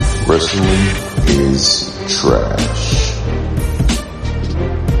Wrestling is trash.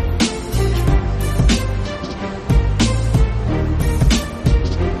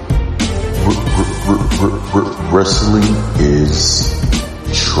 Wrestling is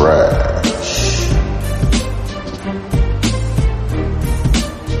trash.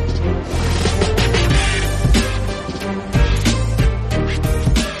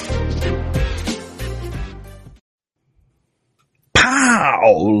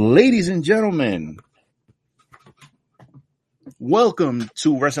 Ladies and gentlemen, welcome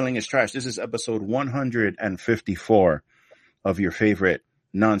to Wrestling is Trash. This is episode 154 of your favorite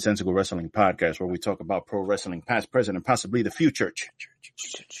nonsensical wrestling podcast, where we talk about pro wrestling, past, present, and possibly the future.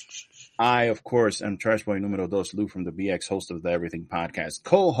 I, of course, am Trash Boy Numero Dos, Lou from the BX, host of the Everything Podcast,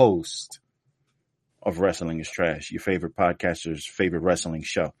 co-host of Wrestling is Trash, your favorite podcaster's favorite wrestling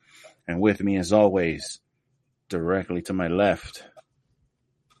show. And with me, as always, directly to my left.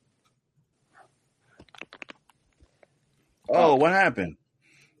 Oh, what happened?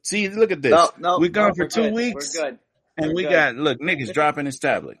 See, look at this. We're gone for 2 weeks. We're good. And we got, look, Nick is dropping his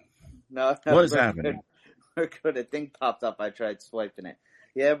tablet. No, what is happening? We're good. A thing popped up. I tried swiping it.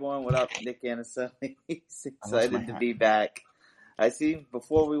 Yeah, everyone, what up? Nick Anicelli. He's excited to be back. I see,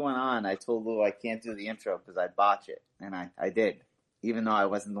 before we went on, I told Lou I can't do the intro because I'd botch it. And I did, even though I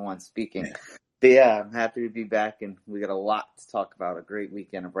wasn't the one speaking. Yeah. But yeah, I'm happy to be back, and we got a lot to talk about. A great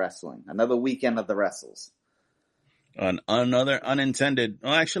weekend of wrestling. Another weekend of the wrestles. Another unintended,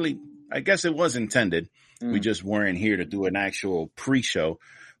 well, actually, I guess it was intended. We just weren't here to do an actual pre-show,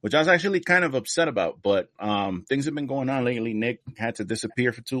 which I was actually kind of upset about. But things have been going on lately. Nick had to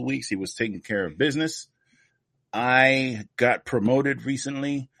disappear for 2 weeks. He was taking care of business. I got promoted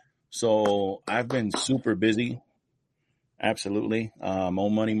recently, so I've been super busy. Absolutely. More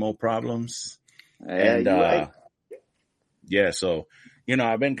money, more problems. And yeah, so you know,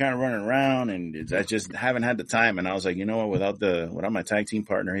 I've been kind of running around, and I just haven't had the time. And I was like, you know what, without my tag team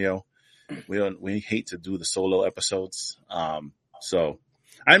partner, we hate to do the solo episodes. So,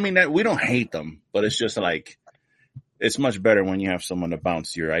 I mean, we don't hate them, but it's just like, it's much better when you have someone to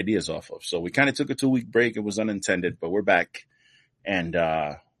bounce your ideas off of. So we kind of took a 2-week break. It was unintended, but we're back. And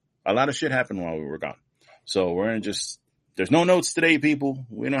a lot of shit happened while we were gone. So there's no notes today, people.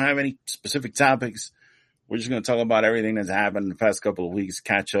 We don't have any specific topics. We're just going to talk about everything that's happened in the past couple of weeks,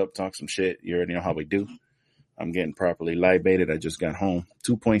 catch up, talk some shit. You already know how we do. I'm getting properly libated. I just got home.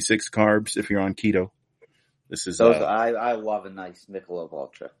 2.6 carbs if you're on keto. This is I love a nice Michelob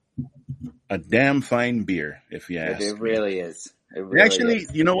Ultra. A damn fine beer, if you ask. It really is.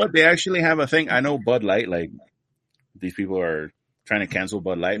 You know what? They actually have a thing. I know Bud Light, like these people are trying to cancel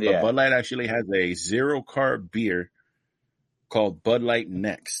Bud Light, but Bud Light actually has a 0-carb beer called Bud Light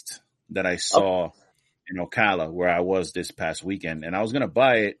Next that I saw in Ocala, where I was this past weekend, and I was going to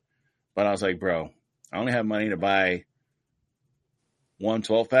buy it, but I was like, bro, I only have money to buy one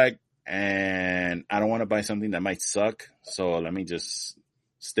 12-pack, and I don't want to buy something that might suck, so let me just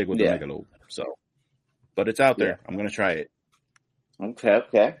stick with the Michelob. So, but it's out there. Yeah. I'm going to try it.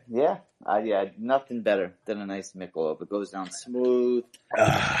 Okay. Yeah. Nothing better than a nice Michelob. It goes down smooth.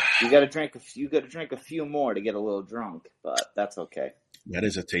 You got to drink a few more to get a little drunk, but that's okay. That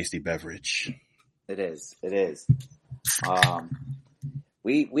is a tasty beverage. It is.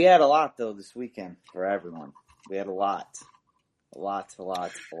 We had a lot though this weekend for everyone. We had a lot.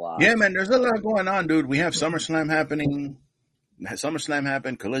 Yeah, man, there's a lot going on, dude. We have SummerSlam happening. SummerSlam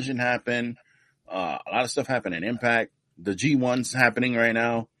happened. Collision happened. A lot of stuff happened in Impact. The G1's happening right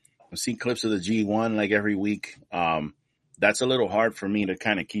now. I see clips of the G1 like every week. That's a little hard for me to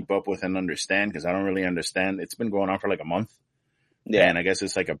kind of keep up with and understand because I don't really understand. It's been going on for like a month. Yeah, and I guess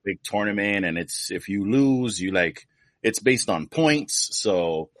it's like a big tournament, and if you lose, it's based on points.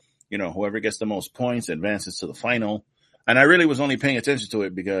 So, you know, whoever gets the most points advances to the final. And I really was only paying attention to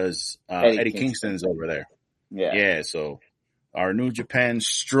it because Eddie Kingston's over there. Yeah. So our New Japan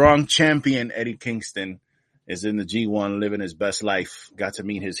strong champion Eddie Kingston is in the G1, living his best life. Got to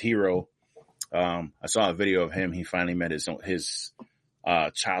meet his hero. I saw a video of him. He finally met his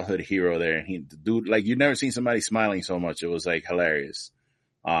childhood hero there, and the dude, like, you've never seen somebody smiling so much. It was like hilarious.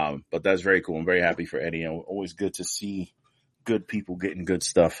 But that's very cool. I'm very happy for Eddie, and always good to see good people getting good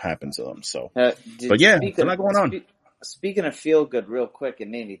stuff happen to them. So, but yeah, there's a lot going on. Speaking of feel good, real quick, it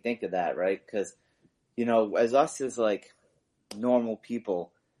made me think of that, right? Because, you know, as like normal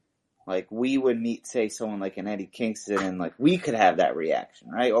people, like we would meet, say, someone like an Eddie Kingston, and like we could have that reaction,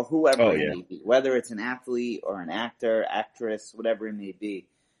 right? Or whoever it may be, whether it's an athlete or an actor, actress, whatever it may be.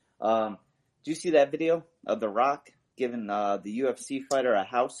 Do you see that video of The Rock giving the UFC fighter a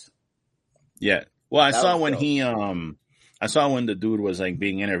house? Yeah. Well, I saw when he I saw when the dude was like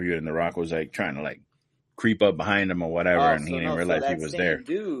being interviewed and The Rock was like trying to like creep up behind him or whatever, and he didn't realize he was there.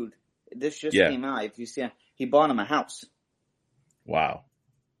 Dude, this just came out. If you see him, he bought him a house. Wow.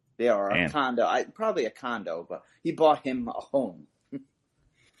 Yeah, or a condo. Probably a condo, but he bought him a home.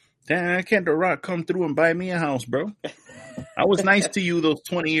 Damn, can't The Rock come through and buy me a house, bro? I was nice to you those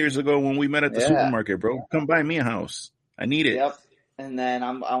 20 years ago when we met at the supermarket, bro. Come buy me a house. I need it. Yep. And then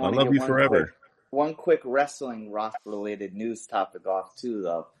I want to love you forever. One quick wrestling Rock related news topic off too,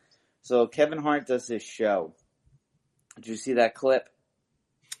 though. So Kevin Hart does this show. Did you see that clip?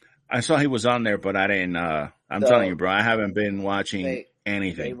 I saw he was on there, but I didn't. I'm telling you, bro, I haven't been watching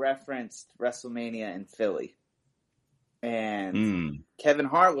anything. They referenced WrestleMania in Philly. And Kevin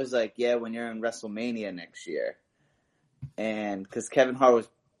Hart was like, yeah, when you're in WrestleMania next year. And because Kevin Hart was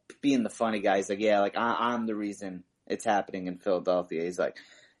being the funny guy, he's like, yeah, like I'm the reason it's happening in Philadelphia. He's like,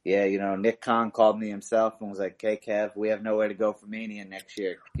 yeah, you know, Nick Khan called me himself and was like, hey, Kev, we have nowhere to go for Mania next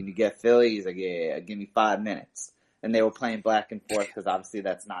year. Can you get Philly? He's like, yeah, give me 5 minutes. And they were playing back and forth because obviously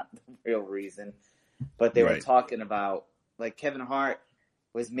that's not the real reason. But they were talking about, like, Kevin Hart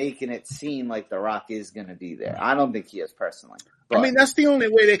was making it seem like The Rock is going to be there. I don't think he is personally. But, I mean, that's the only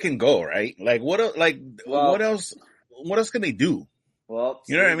way they can go, right? Like, what else? What else can they do? Well,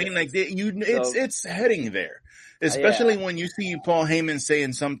 you know what I mean? Like, it's heading there. Especially when you see Paul Heyman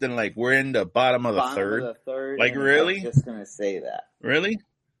saying something like, "We're in the bottom of the third." Like, really? I'm just gonna say that. Really?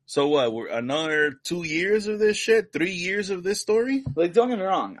 So what? We're another 2 years of this shit? 3 years of this story? Like, don't get me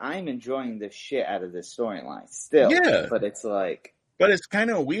wrong. I'm enjoying the shit out of this storyline still. Yeah, but it's like. But it's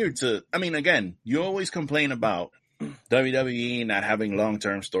kind of weird to. I mean, again, you always complain about WWE not having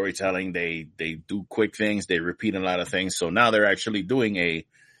long-term storytelling. They do quick things. They repeat a lot of things. So now they're actually doing a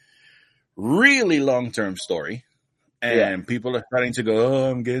really long-term story. And people are starting to go, oh,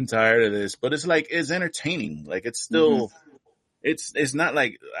 I'm getting tired of this. But it's like, it's entertaining. Like, it's still, it's not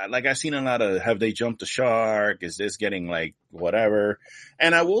like I've seen a lot of, have they jumped the shark? Is this getting like whatever?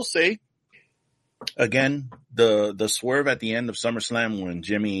 And I will say, again, the swerve at the end of SummerSlam when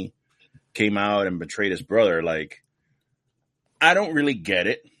Jimmy came out and betrayed his brother, like, I don't really get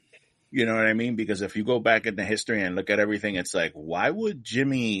it. You know what I mean? Because if you go back into history and look at everything, it's like, why would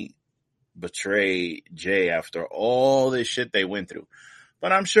Jimmy betray Jay after all this shit they went through?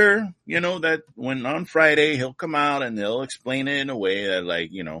 But I'm sure, you know, that when on Friday he'll come out and they'll explain it in a way that,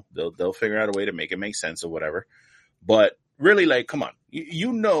 like, you know, they'll figure out a way to make it make sense or whatever. But really, like, come on,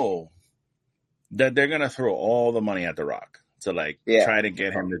 you know that they're gonna throw all the money at The Rock to like try to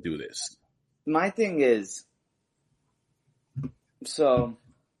get him to do this. My thing is, so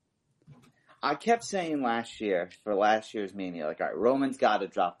I kept saying last year for last year's Mania, like, all right, Roman's got to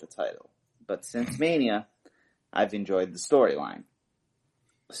drop the title. But since Mania, I've enjoyed the storyline.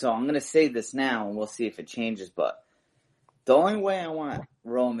 So I'm going to say this now, and we'll see if it changes. But the only way I want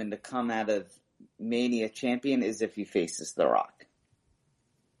Roman to come out of Mania champion is if he faces The Rock.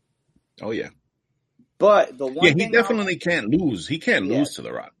 Oh, yeah. But the one thing he definitely can't lose. He can't lose to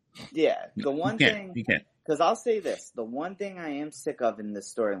The Rock. Yeah. The one thing. He can't. Because I'll say this. The one thing I am sick of in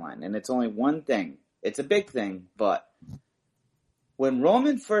this storyline, and it's only one thing. It's a big thing, but when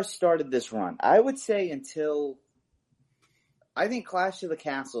Roman first started this run, I would say until, I think Clash of the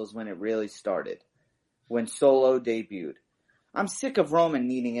Castle is when it really started, when Solo debuted. I'm sick of Roman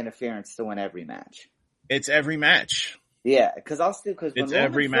needing interference to win every match. It's every match. Yeah, because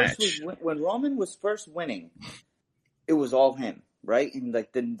when Roman was first winning, it was all him, right? And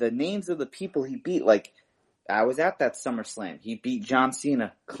like the names of the people he beat, like, I was at that SummerSlam. He beat John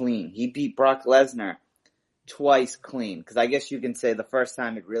Cena clean. He beat Brock Lesnar twice clean. Because I guess you can say the first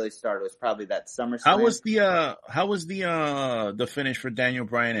time it really started was probably that SummerSlam. How was the finish for Daniel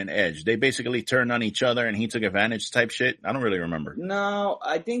Bryan and Edge? They basically turned on each other and he took advantage type shit? I don't really remember. No,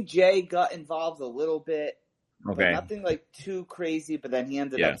 I think Jay got involved a little bit. Okay. Nothing like too crazy, but then he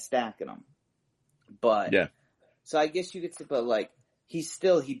ended up stacking them. But so I guess you could say, but like he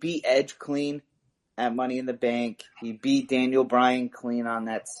beat Edge clean at Money in the Bank. He beat Daniel Bryan clean on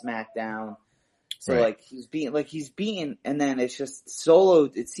that SmackDown. So he's beaten, and then it's just Solo.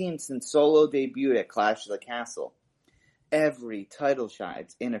 It seems since Solo debuted at Clash of the Castle, every title shot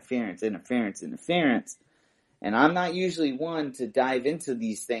it's interference. And I'm not usually one to dive into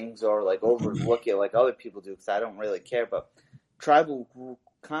these things or like overlook it like other people do because I don't really care. But Tribal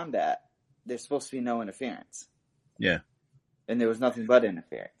Combat, there's supposed to be no interference. Yeah. And there was nothing but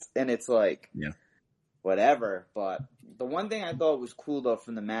interference. And it's like, whatever. But the one thing I thought was cool though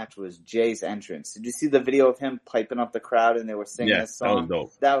from the match was Jay's entrance. Did you see the video of him piping up the crowd and they were singing this song?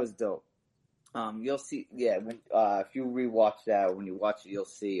 That was dope. You'll see, if you rewatch that, when you watch it, you'll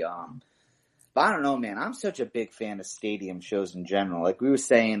see, But I don't know, man. I'm such a big fan of stadium shows in general. Like we were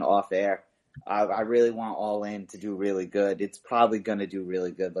saying off air, I really want All In to do really good. It's probably going to do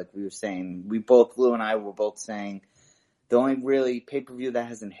really good. Like we were saying, Lou and I were both saying, the only really pay-per-view that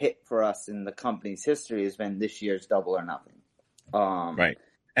hasn't hit for us in the company's history has been this year's Double or Nothing. Right.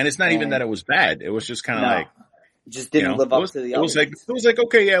 And it's not even that it was bad. It was just kind of like, just didn't live up to the other. It was like,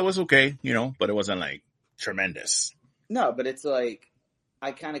 okay, yeah, it was okay, but it wasn't like tremendous. No, but it's like,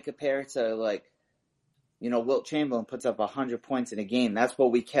 I kind of compare it to like, Wilt Chamberlain puts up 100 points in a game. That's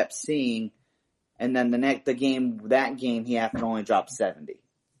what we kept seeing. And then that game, he had to only drop 70.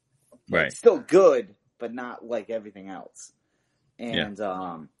 Right. It's still good, but not like everything else. And,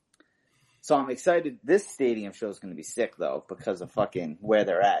 so I'm excited. This stadium show is going to be sick though, because of fucking where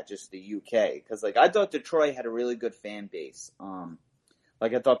they're at, just the UK. Cause like, I thought Detroit had a really good fan base.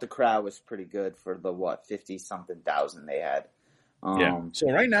 Like I thought the crowd was pretty good for the 50 something thousand they had. Yeah.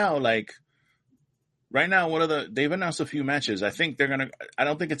 So right now, they've announced a few matches. I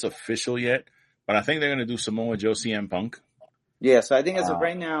don't think it's official yet, but I think they're going to do Samoa Joe, CM Punk. Yeah. So I think as of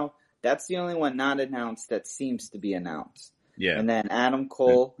right now, that's the only one not announced that seems to be announced. Yeah. And then Adam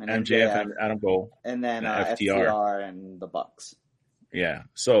Cole and MJF and Adam Cole. And then FTR and the Bucks. Yeah.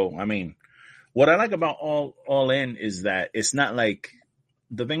 So, I mean, what I like about All In is that it's not like,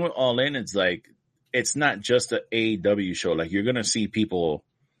 the thing with All In, it's like, it's not just an AEW show. Like, you're going to see people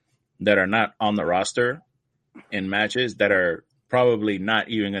that are not on the roster in matches that are probably not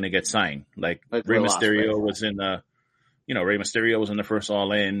even going to get signed. Like Rey Mysterio was in Rey Mysterio was in the first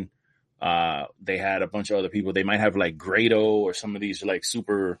All In. They had a bunch of other people. They might have like Grado or some of these like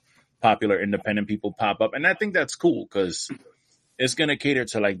super popular independent people pop up. And I think that's cool because it's going to cater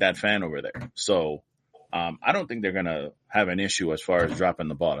to like that fan over there. So I don't think they're going to have an issue as far as dropping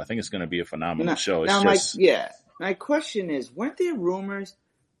the ball. I think it's going to be a phenomenal show. My question is, weren't there rumors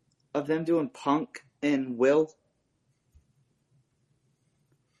of them doing Punk and Will?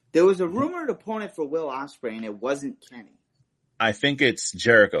 There was a rumored opponent for Will Ospreay, and it wasn't Kenny. I think it's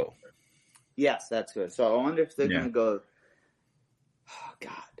Jericho. Yes, that's good. So I wonder if they're going to go. Oh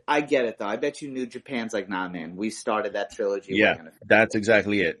God, I get it though. I bet you New Japan's like, nah, man. We started that trilogy. Yeah, that's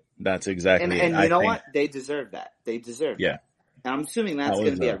exactly it. That's exactly it. And you know what? They deserve that. They deserve that. And I'm assuming that's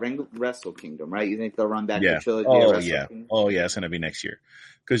going to be at Wrestle Kingdom, right? You think they'll run back the trilogy? Kingdom? Oh yeah, it's going to be next year.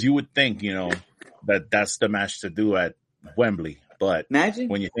 Because you would think, that's the match to do at Wembley. But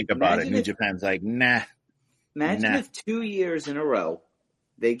when you think about it, New Japan's like, nah. Imagine if 2 years in a row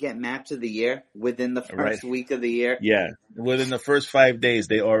they get match of the year within the first week of the year. Yeah. Within the first 5 days,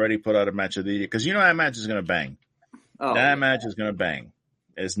 they already put out a match of the year. Because that match is going to bang. Oh, that match is going to bang.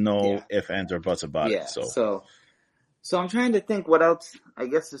 There's no ifs, ands, or buts about it. So I'm trying to think what else. I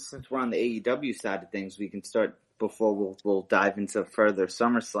guess since we're on the AEW side of things, we can start before we'll dive into further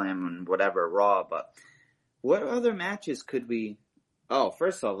SummerSlam and whatever Raw. But what other matches could we? Oh,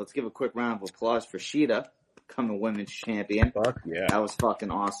 first of all, let's give a quick round of applause for Shida becoming women's champion. Fuck yeah. That was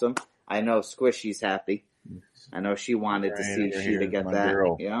fucking awesome. I know Squishy's happy. I know she wanted to see Shida get that.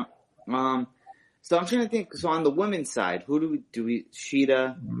 Girl. Yeah. So I'm trying to think. So on the women's side, who do we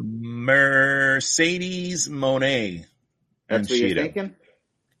Shida? Mercedes Moné. That's what you're thinking?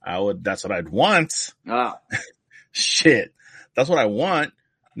 That's what I'd want. Oh. Shit. That's what I want.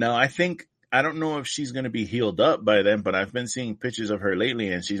 Now, I don't know if she's going to be healed up by then, but I've been seeing pictures of her lately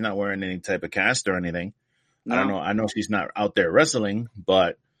and she's not wearing any type of cast or anything. No. I don't know. I know she's not out there wrestling,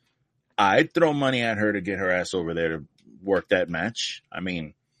 but I'd throw money at her to get her ass over there to work that match. I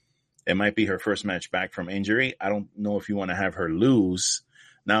mean, it might be her first match back from injury. I don't know if you want to have her lose.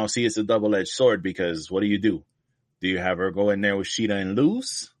 Now, see, it's a double-edged sword because what do? Do you have her go in there with Shida and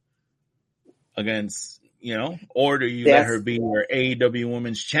lose against, or do you let her be your AEW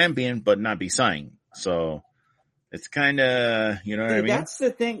Women's Champion but not be signed? So it's kind of, what I mean? That's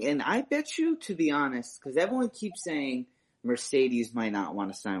the thing. And I bet you, to be honest, because everyone keeps saying Mercedes might not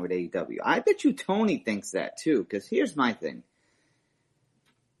want to sign with AEW. I bet you Tony thinks that too, because here's my thing.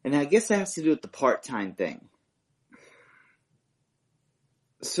 And I guess it has to do with the part-time thing.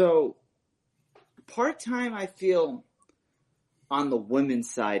 So, part-time, I feel, on the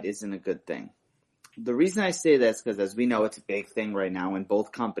women's side isn't a good thing. The reason I say this, because as we know, it's a big thing right now in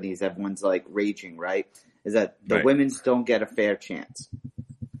both companies. Everyone's like raging, right? Is that the women's don't get a fair chance.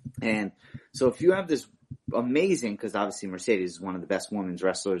 And so if you have this amazing, because obviously Mercedes is one of the best women's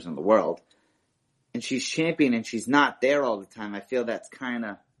wrestlers in the world, and she's champion and she's not there all the time, I feel that's kind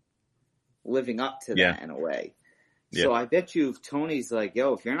of living up to that in a way. Yeah. So I bet you if Tony's like,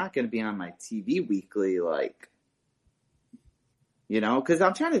 yo, if you're not going to be on my TV weekly, like, because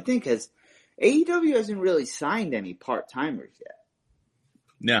I'm trying to think, because AEW hasn't really signed any part-timers yet.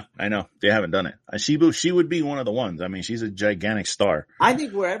 Yeah, I know. They haven't done it. She would be one of the ones. I mean, she's a gigantic star. I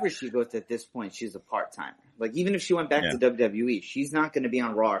think wherever she goes at this point, she's a part-timer. Like, even if she went back to WWE, she's not going to be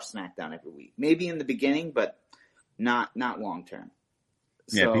on Raw or SmackDown every week. Maybe in the beginning, but not long-term.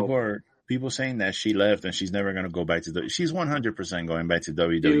 Yeah, people saying that she left and she's never going to go back to she's 100% going back to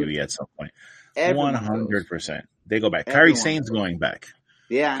WWE at some point. 100%. They go back. Kairi Sane's going back.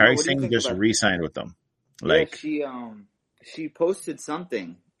 Yeah. Kairi Sane just re-signed with them. Like, yeah, she posted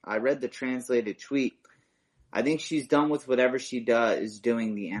something. I read the translated tweet. I think she's done with whatever she is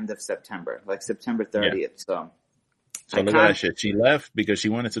doing the end of September, like September 30th. Yeah. So look at that shit. She left because she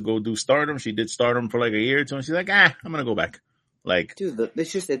wanted to go do Stardom. She did Stardom for like a year or two, and she's like, I'm going to go back. Like, dude,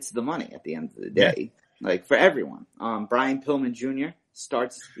 it's the money at the end of the day. Yeah. Like, for everyone. Brian Pillman Jr.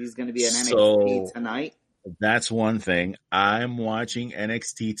 he's going to be at NXT tonight. That's one thing. I'm watching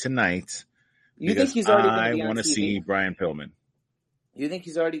NXT tonight. You think he's already going to be on TV? I want to see Brian Pillman. You think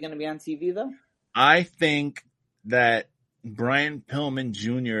he's already going to be on TV, though? I think that Brian Pillman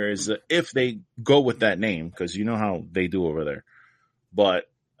Jr. is, if they go with that name, because you know how they do over there. But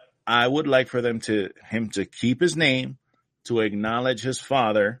I would like for him to keep his name, to acknowledge his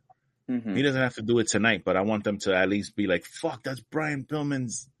father. Mm-hmm. He doesn't have to do it tonight, but I want them to at least be like, fuck, that's Brian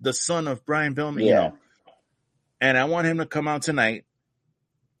Pillman's, the son of Brian Pillman, you know. And I want him to come out tonight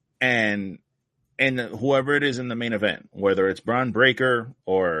and whoever it is in the main event, whether it's Braun Breaker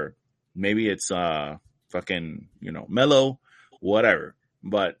or maybe it's fucking, Mello, whatever.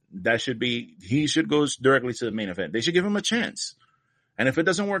 But he should go directly to the main event. They should give him a chance. And if it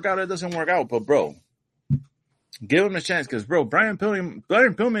doesn't work out, it doesn't work out. But bro, give him a chance, because bro, Brian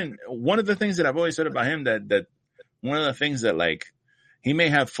Pillman, one of the things that I've always said about him, that one of the things that, like, he may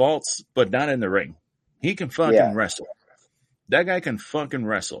have faults, but not in the ring. He can fucking wrestle. That guy can fucking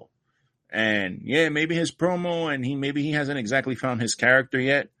wrestle. And yeah, maybe his promo and maybe he hasn't exactly found his character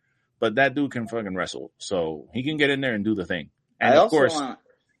yet, but that dude can fucking wrestle. So he can get in there and do the thing. And of course,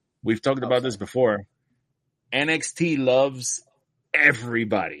 we've talked about this before. NXT loves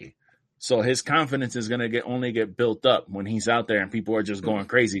everybody. So his confidence is going to only get built up when he's out there and people are just going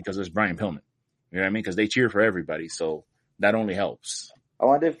crazy because it's Brian Pillman. You know what I mean? Because they cheer for everybody. So that only helps. I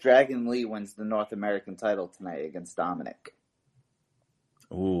wonder if Dragon Lee wins the North American title tonight against Dominic.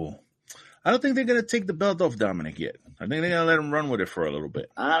 Ooh. I don't think they're going to take the belt off Dominic yet. I think they're going to let him run with it for a little bit.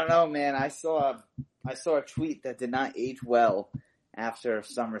 I don't know, man. I saw a tweet that did not age well after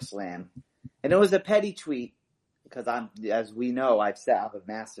SummerSlam. And it was a petty tweet because as we know, I'm a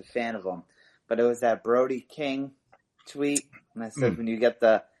massive fan of him. But it was that Brody King tweet. And I said, when you get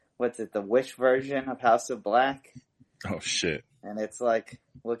the Wish version of House of Black. Oh, shit. And it's like,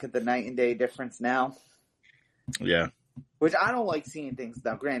 look at the night and day difference now. Yeah. Which I don't like seeing things.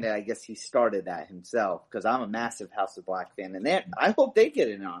 Now, granted, I guess he started that himself because I'm a massive House of Black fan. And I hope they get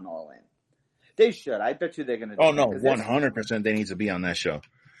in on All In. They should. I bet you they're going to do it. Oh, no, 100% they need to be on that show.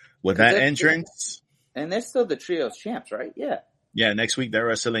 With that entrance. And they're still the Trios champs, right? Yeah. Yeah, next week they're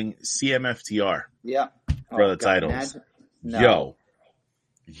wrestling CMFTR. Yeah. For the titles. No.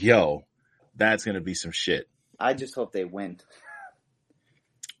 Yo, that's going to be some shit. I just hope they win.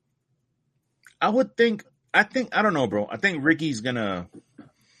 I don't know, bro. I think Ricky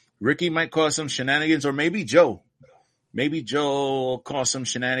might cause some shenanigans, or maybe Joe. Maybe Joe will cause some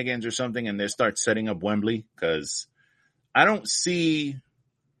shenanigans or something and they start setting up Wembley, because I don't see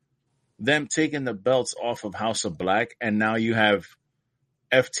them taking the belts off of House of Black, and now you have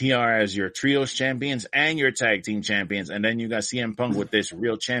FTR as your trios champions and your tag team champions, and then you got CM Punk with this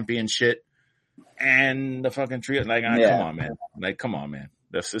real champion shit and the fucking trio. Like, come on, man. Like, come on, man.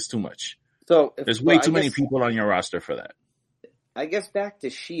 That's just too much. So there's way too many people on your roster for that. I guess back to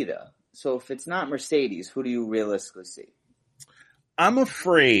Shida. So if it's not Mercedes, who do you realistically see? I'm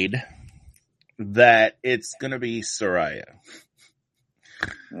afraid that it's going to be Saraya.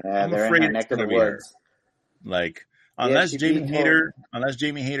 Yeah, I'm afraid in her neck of the woods. Like, unless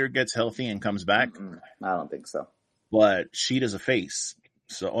Jamie Hayter gets healthy and comes back. I don't think so. But Shida's a face.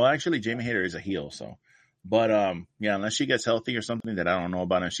 So, actually, Jamie Hayter is a heel. So, but unless she gets healthy or something that I don't know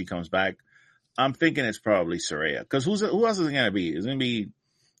about and she comes back, I'm thinking it's probably Saraya. Because who else is it going to be? Is it going to be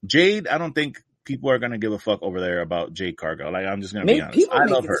Jade? I don't think people are going to give a fuck over there about Jade Cargill. Like, I'm just going to be honest.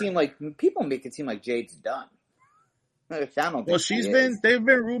 People make it seem like Jade's done. Well, they've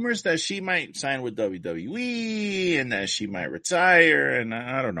been rumors that she might sign with WWE and that she might retire, and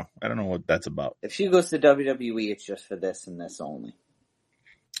I don't know. I don't know what that's about. If she goes to WWE, it's just for this and this only.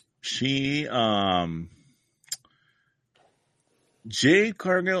 Jade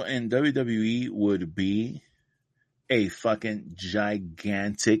Cargill in WWE would be a fucking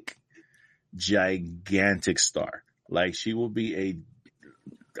gigantic star. Like, she will be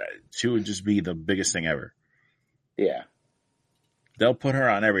she would just be the biggest thing ever. Yeah. They'll put her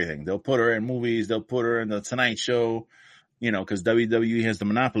on everything. They'll put her in movies. They'll put her in the Tonight Show, because WWE has the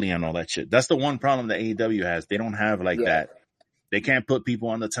monopoly on all that shit. That's the one problem that AEW has. They don't have that. They can't put people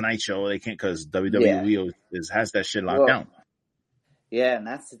on the Tonight Show. They can't because WWE has that shit locked down. Yeah, and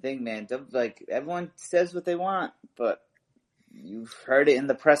that's the thing, man. Like, everyone says what they want, but you've heard it in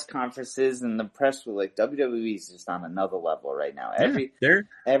the press conferences and the press were like, WWE is just on another level right now. They're the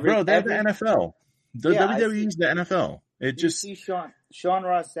NFL. WWE is the NFL. It you see Sean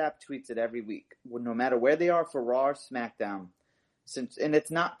Ross Sapp tweets it every week. No matter where they are for Raw or SmackDown, and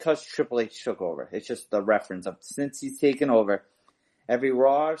it's not because Triple H took over. It's just the reference of since he's taken over, every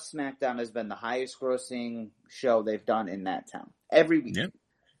Raw or SmackDown has been the highest grossing show they've done in that town. Every week. Yep.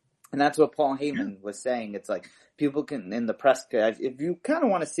 And that's what Paul Heyman was saying. It's like people can, in the press, if you kind of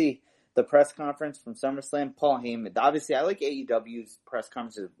want to see the press conference from SummerSlam, Paul Heyman, obviously I like AEW's press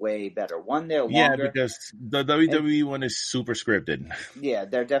conferences way better. One, they're longer. Yeah, because the WWE one is super scripted. Yeah,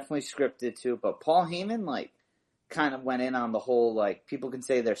 they're definitely scripted too. But Paul Heyman, kind of went in on the whole, people can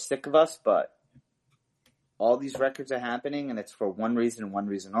say they're sick of us, but all these records are happening and it's for one reason and one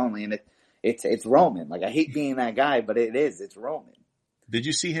reason only. And it's Roman. I hate being that guy, but it is. It's Roman. Did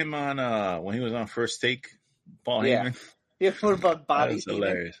you see him on when he was on First Take? Paul Heyman. Yeah. What about Bobby? That's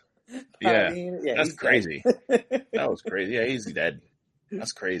hilarious. Yeah, that's crazy. That was crazy. Yeah, he's dead.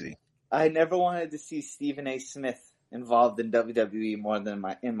 That's crazy. I never wanted to see Stephen A. Smith involved in WWE more than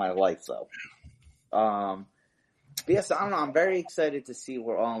in my life, though. But yes, I don't know. I'm very excited to see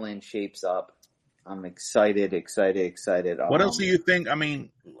where All In shapes up. I'm excited. What else do you think? I mean,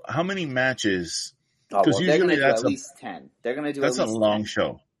 how many matches? Because usually that's at least 10. They're going to do. That's a long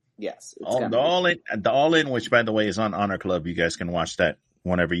show. Yes. The All In, which by the way is on Honor Club. You guys can watch that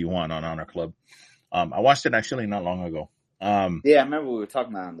whenever you want on Honor Club. I watched it actually not long ago. Yeah, I remember we were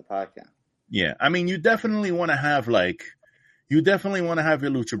talking about it on the podcast. Yeah, I mean, you definitely want to have your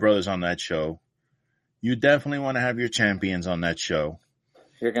Lucha Brothers on that show. You definitely want to have your champions on that show.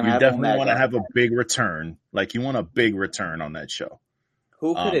 You definitely want to have a big return. You want a big return on that show.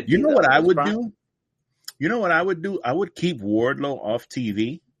 Who could it be? You know what I would do? You know what I would do? I would keep Wardlow off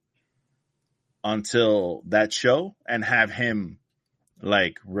TV until that show and have him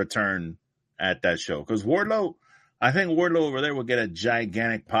return at that show. Because I think Wardlow over there will get a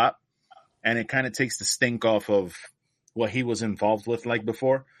gigantic pop and it kind of takes the stink off of what he was involved with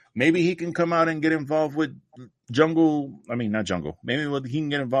before. Maybe he can come out and get involved with not Jungle. Maybe he can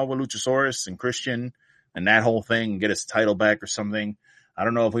get involved with Luchasaurus and Christian and that whole thing and get his title back or something. I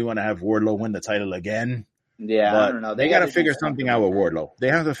don't know if we want to have Wardlow win the title again. Yeah, but I don't know. They got to figure something out with Wardlow. They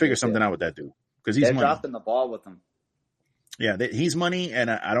have to figure something out with that dude because he's money. They're dropping the ball with him. Yeah, he's money,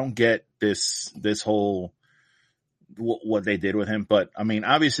 and I don't get this whole what they did with him. But I mean,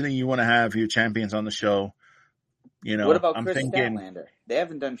 obviously, you want to have your champions on the show. What about Chris Statlander? They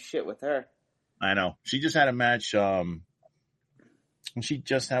haven't done shit with her. I know. She just had a match. She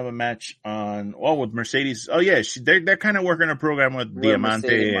just have a match with Mercedes. Oh yeah, they're kind of working a program with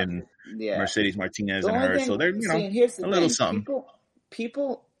Diamante and Mercedes Martinez and her. So they're a little something.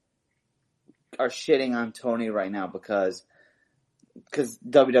 People are shitting on Tony right now because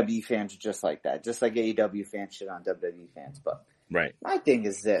WWE fans are just like that, just like AEW fans shit on WWE fans. But right, my thing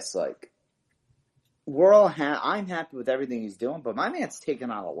is this: we're all I'm happy with everything he's doing, but my man's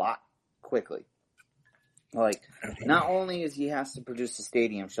taking on a lot quickly. Not only is he has to produce a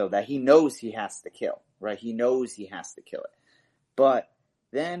stadium show that he knows he has to kill, right? He knows he has to kill it. But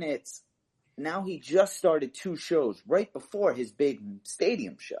then now he just started 2 shows right before his big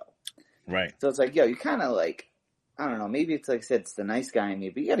stadium show. Right. So it's you kind of I don't know, maybe it's I said, it's the nice guy in me,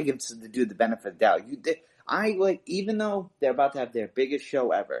 but you got to give the dude the benefit of the doubt. Even though they're about to have their biggest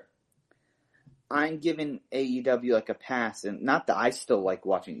show ever, I'm giving AEW a pass, and not that I still like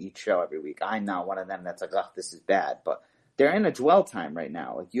watching each show every week. I'm not one of them that's this is bad, but they're in a dwell time right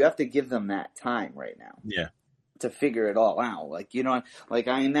now. You have to give them that time right now. Yeah. To figure it all out.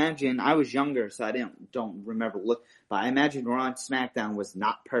 I imagine, I was younger, so I don't remember but I imagine Raw and SmackDown was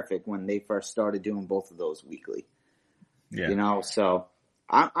not perfect when they first started doing both of those weekly. Yeah. So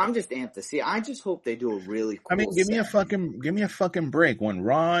I'm just amped to see. I just hope they do a really cool give me a fucking break. When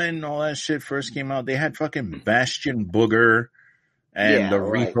Raw and all that shit first came out, they had fucking Bastion Booger and the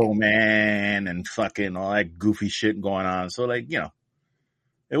Repo Man and fucking all that goofy shit going on. So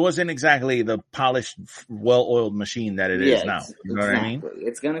it wasn't exactly the polished, well-oiled machine that it is now. You know what I mean?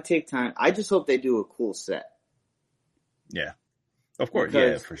 It's gonna take time. I just hope they do a cool set. Yeah. Of course.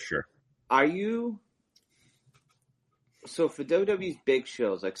 Yeah, for sure. So for WWE's big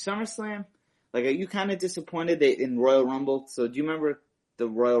shows, SummerSlam, are you kind of disappointed in Royal Rumble? So do you remember the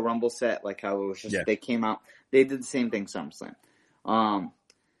Royal Rumble set, like how it was just they came out. They did the same thing SummerSlam.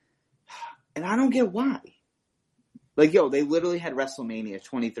 And I don't get why. Like, yo, they literally had WrestleMania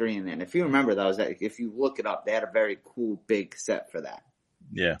 23 in there. And if you remember, if you look it up, they had a very cool big set for that.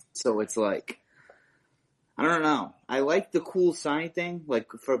 Yeah. So it's like, I don't know. I like the cool sign thing. Like,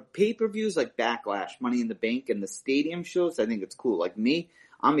 for pay-per-views like Backlash, Money in the Bank, and the stadium shows, I think it's cool. Like me,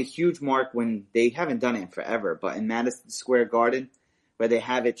 I'm a huge mark when they haven't done it in forever, but in Madison Square Garden, where they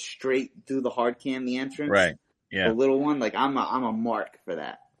have it straight through the hard cam, the entrance. Right. Yeah. The little one, like I'm a mark for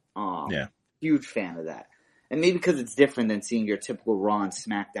that. Yeah. Huge fan of that. And maybe because it's different than seeing your typical Raw and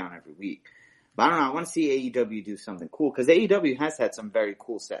SmackDown every week. But I don't know. I want to see AEW do something cool because AEW has had some very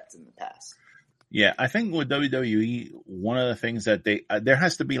cool sets in the past. Yeah, I think with WWE, one of the things that there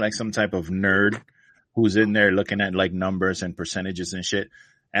has to be like some type of nerd who's in there looking at like numbers and percentages and shit.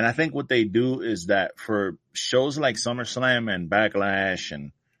 And I think what they do is that for shows like SummerSlam and Backlash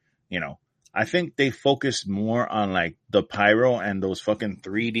and, you know, I think they focus more on like the pyro and those fucking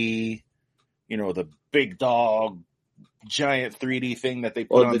 3D, you know, the big dog, giant 3D thing that they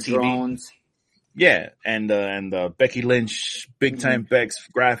put on the TV. Drones. Yeah, and the Becky Lynch big time Bex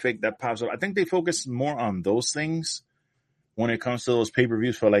graphic that pops up. I think they focus more on those things when it comes to those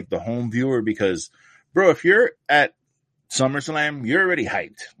pay-per-views for like the home viewer because, bro, if you're at SummerSlam, you're already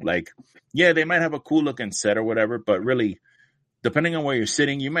hyped. Like, yeah, they might have a cool looking set or whatever, but really, depending on where you're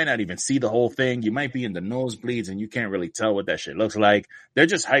sitting, you might not even see the whole thing. You might be in the nosebleeds and you can't really tell what that shit looks like. They're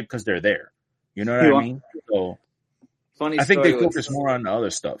just hyped because they're there. You know what I mean? So Funny I think they story focus more on the other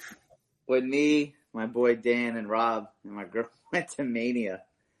stuff. When me, my boy Dan, and Rob, and my girl went to Mania,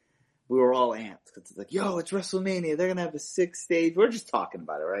 we were all amped. Because it's like, yo, it's WrestleMania. They're going to have a 6 stage. We're just talking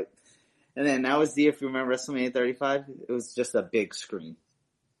about it, right? And then that was if you remember WrestleMania 35, it was just a big screen.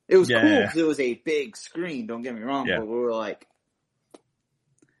 It was cool because it was a big screen, don't get me wrong, but we were like...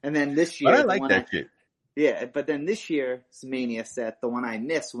 And then this year... But I like that shit. Yeah, but then this year's Mania set, the one I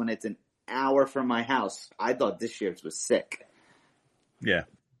missed when it's an hour from my house, I thought this year's was sick. Yeah.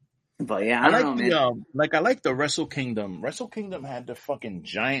 But yeah, I don't know, man. I like the Wrestle Kingdom. Wrestle Kingdom had the fucking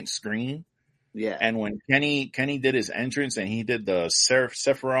giant screen. Yeah. And when Kenny did his entrance and he did the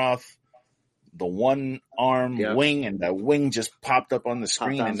Sephiroth, the one arm wing, and that wing just popped up on the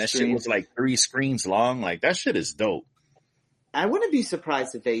screen, and that shit was like 3 screens long. Like, that shit is dope. I wouldn't be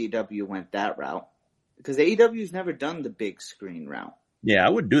surprised if AEW went that route. Because AEW's never done the big screen route. Yeah, I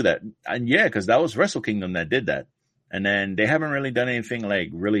would do that. And yeah, because that was Wrestle Kingdom that did that. And then they haven't really done anything like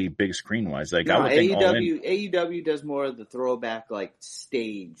really big screen wise. Like, no, I would think AEW does more of the throwback like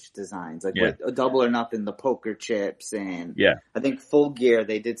stage designs, like with a Double or Nothing, the poker chips, and I think Full Gear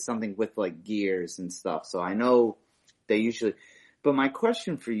they did something with like gears and stuff. So I know they usually. But my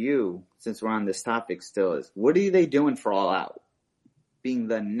question for you, since we're on this topic still, is what are they doing for All Out, being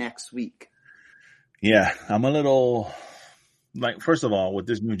the next week? Yeah, I'm a little like, first of all, with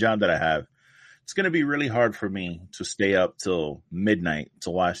this new job that I have, it's going to be really hard for me to stay up till midnight to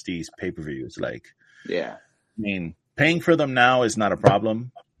watch these pay-per-views. Like, yeah, I mean, paying for them now is not a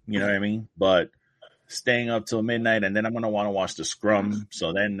problem. You know what I mean? But staying up till midnight, and then I'm going to want to watch the scrum.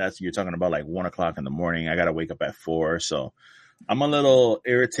 So then you're talking about like 1 o'clock in the morning. I got to wake up at 4. So I'm a little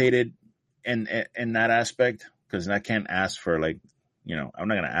irritated in that aspect because I can't ask for like, you know, I'm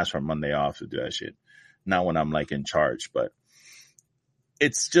not going to ask for Monday off to do that shit. Not when I'm like in charge, but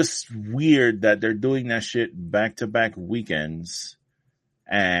it's just weird that they're doing that shit back-to-back weekends,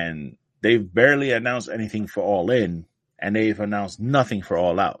 and they've barely announced anything for All In, and they've announced nothing for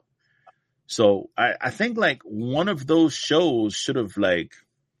All Out. So I think like one of those shows should have like,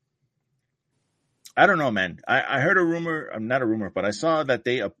 I don't know, man. I heard a rumor, not a rumor, but I saw that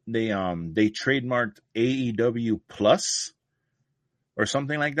they trademarked AEW Plus. Or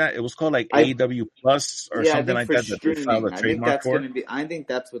something like that. It was called like AEW Plus or something like that. That they filed a trademark for. I think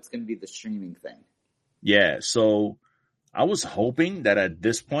that's what's going to be the streaming thing. Yeah. So I was hoping that at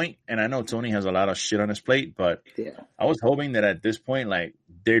this point, and I know Tony has a lot of shit on his plate, but I was hoping that at this point, like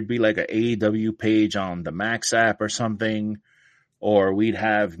there'd be like an AEW page on the Max app or something, or we'd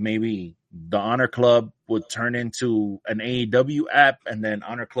have maybe the Honor Club would turn into an AEW app, and then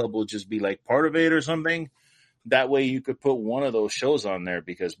Honor Club will just be like part of it or something. That way you could put one of those shows on there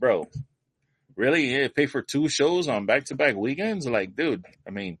because, bro, really, pay for 2 shows on back-to-back weekends? Like, dude, I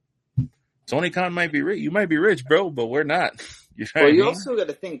mean, Tony Khan might be rich. You might be rich, bro, but we're not. You know you also got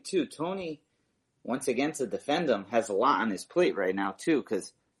to think, too, Tony, once again, to defend him, has a lot on his plate right now, too,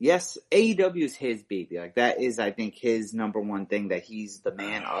 because, yes, AEW is his baby. Like, that is, I think, his number one thing that he's the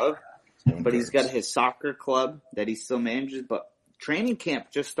man of. But he's got his soccer club that he still manages, but training camp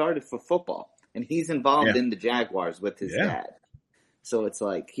just started for football. And he's involved in the Jaguars with his dad. So it's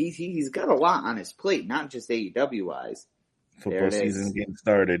like he's got a lot on his plate, not just AEW wise. Football season getting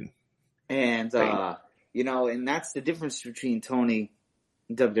started. And, and that's the difference between Tony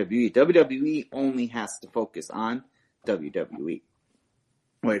and WWE. WWE only has to focus on WWE.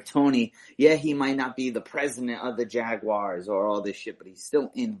 Where Tony, he might not be the president of the Jaguars or all this shit, but he's still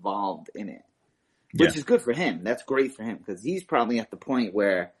involved in it. Which is good for him. That's great for him because he's probably at the point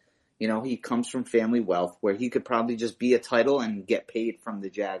where, he comes from family wealth where he could probably just be a title and get paid from the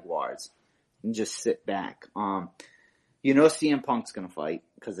Jaguars and just sit back. CM Punk's going to fight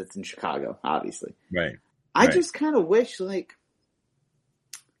because it's in Chicago, obviously. Right. I just kind of wish, they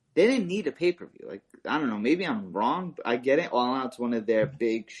didn't need a pay-per-view. I don't know. Maybe I'm wrong. I get it. All Out's one of their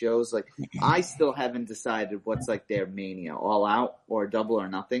big shows. I still haven't decided what's, their Mania. All Out or Double or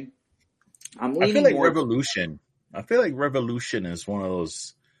Nothing. I feel like Revolution. I feel like Revolution is one of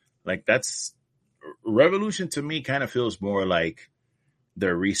those, Revolution to me kind of feels more like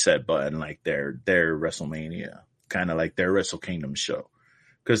their reset button, their WrestleMania. Kind of like their Wrestle Kingdom show.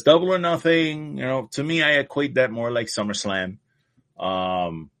 Because Double or Nothing, to me, I equate that more like SummerSlam.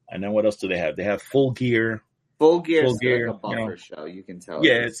 And then what else do they have? They have Full Gear. Full Gear is like a buffer show, you can tell.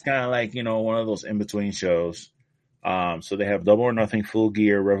 Yeah, it's kind of like, one of those in-between shows. So they have Double or Nothing, Full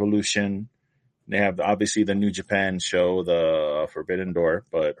Gear, Revolution. They have, obviously, the New Japan show, the Forbidden Door,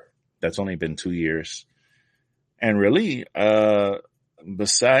 but that's only been 2 years. And really,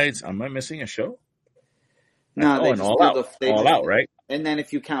 besides, am I missing a show? No, they just All Out, right? And then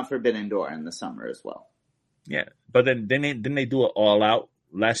if you count Forbidden Door in the summer as well. Yeah, but then didn't they do it All Out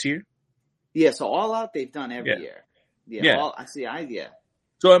last year? Yeah, so All Out they've done every year. Yeah.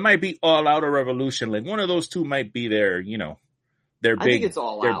 So it might be All Out or Revolution. One of those two might be their, their big. I think it's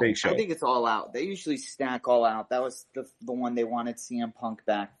All Out. Big show. I think it's All Out. They usually stack All Out. That was the one they wanted CM Punk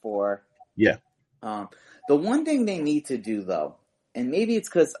back for. Yeah. The one thing they need to do though, and maybe it's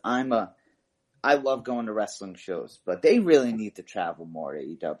because I love going to wrestling shows, but they really need to travel more,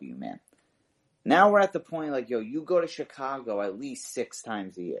 AEW, man. Now we're at the point you go to Chicago at least 6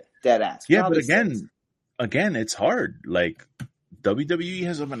 times a year. Dead ass. Yeah, but again, it's hard. WWE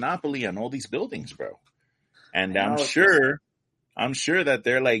has a monopoly on all these buildings, bro. And I'm sure that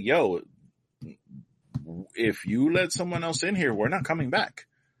they're like, yo, if you let someone else in here, we're not coming back.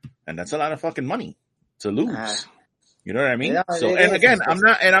 And that's a lot of fucking money to lose. You know what I mean? Yeah,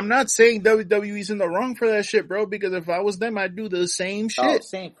 I'm not saying WWE's in the wrong for that shit, bro, because if I was them, I'd do the same shit. Oh,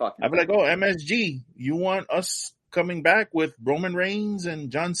 same fucking I'd be like, MSG, you want us coming back with Roman Reigns and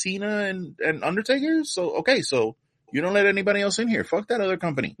John Cena and Undertaker? So you don't let anybody else in here. Fuck that other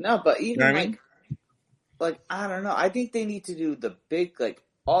company. No, but even I don't know. I think they need to do the big,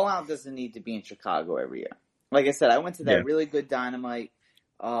 All Out doesn't need to be in Chicago every year. Like I said, I went to that really good Dynamite,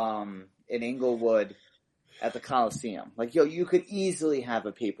 in Inglewood, at the Coliseum. You could easily have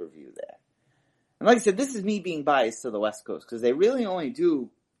a pay-per-view there. And like I said, this is me being biased to the West Coast, because they really only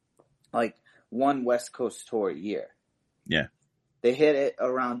do, one West Coast tour a year. Yeah. They hit it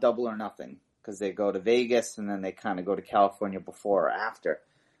around Double or Nothing, because they go to Vegas, and then they kind of go to California before or after.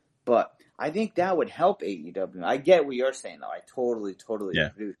 But I think that would help AEW. I get what you're saying, though. I totally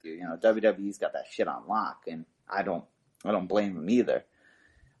agree with you. WWE's got that shit on lock, and I don't blame them either.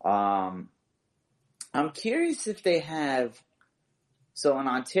 I'm curious if they have. So in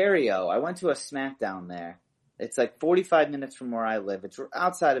Ontario, I went to a SmackDown there. It's 45 minutes from where I live. It's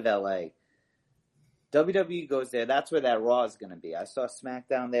outside of LA. WWE goes there. That's where that Raw is going to be. I saw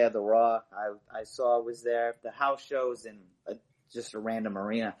SmackDown there. The Raw I saw was there. The house shows in just a random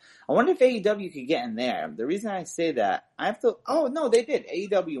arena. I wonder if AEW could get in there. The reason I say that, I have to. Oh no, they did.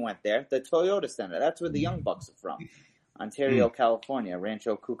 AEW went there. The Toyota Center. That's where the Young Bucks are from. Ontario, California,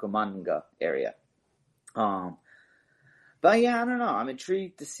 Rancho Cucamonga area. But yeah, I don't know. I'm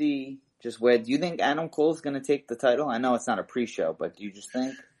intrigued to see just where. Do you think Adam Cole's going to take the title? I know it's not a pre-show, but do you just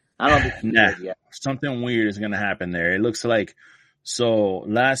think? I don't think he did yet. Something weird is going to happen there. It looks like. So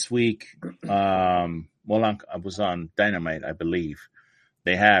last week, I was on Dynamite, I believe.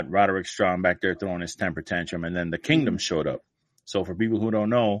 They had Roderick Strong back there throwing his temper tantrum, and then the Kingdom showed up. So for people who don't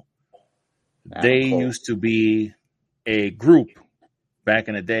know, they used to be a group back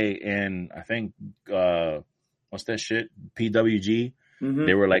in the day in, I think, what's that shit? PWG. Mm-hmm.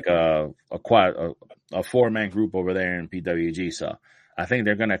 They were like a 4-man group over there in PWG. So I think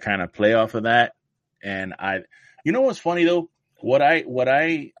they're going to kind of play off of that. And you know what's funny though? I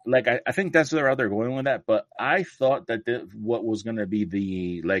think that's where they're going with that. But I thought that what was going to be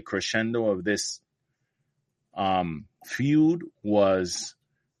the crescendo of this feud was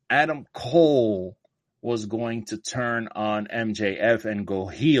Adam Cole was going to turn on MJF and go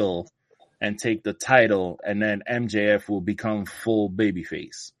heel and take the title, and then MJF will become full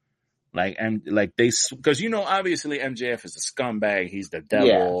babyface. Because obviously MJF is a scumbag. He's the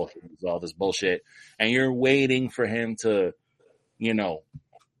devil. Yeah. He's all this bullshit, and you're waiting for him to,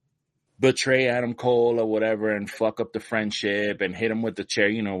 betray Adam Cole or whatever and fuck up the friendship and hit him with the chair.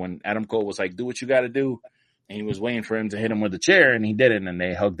 When Adam Cole was like, do what you got to do. And he was waiting for him to hit him with the chair, and he didn't, and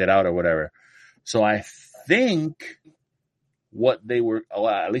they hugged it out or whatever. So I think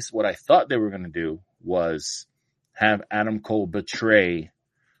at least what I thought they were going to do was have Adam Cole betray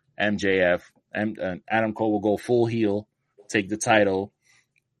MJF, and Adam Cole will go full heel, take the title,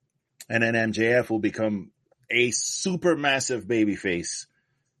 and then MJF will become a super massive babyface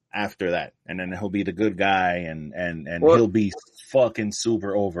after that, and then he'll be the good guy, and he'll be fucking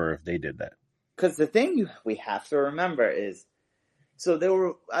super over if they did that. Because the thing we have to remember is, so there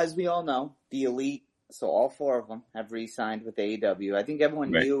were, as we all know, the Elite. So all 4 of them have re-signed with AEW. I think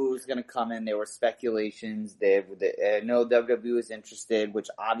everyone knew it was going to come in. There were speculations. No WWE was interested, which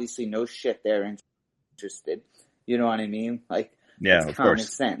obviously no shit they're interested. You know what I mean? Like, yeah, it's common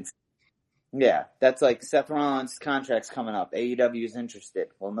sense. Yeah, that's like Seth Rollins' contract's coming up. AEW is interested.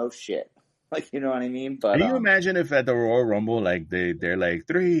 Well, no shit. Like, you know what I mean? But can you imagine if at the Royal Rumble, like they're like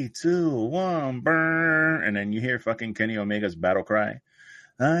 3, 2, 1, burn, and then you hear fucking Kenny Omega's battle cry.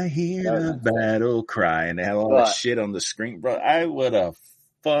 I hear the battle cry, and they have all that shit on the screen, bro. I would have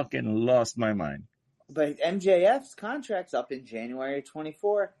fucking lost my mind. But MJF's contract's up in January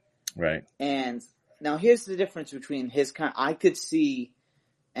 24. Right. And now here's the difference between I could see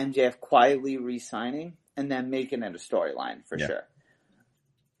MJF quietly re-signing and then making it a storyline for sure.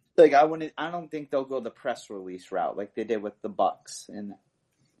 Like, I don't think they'll go the press release route like they did with the Bucks and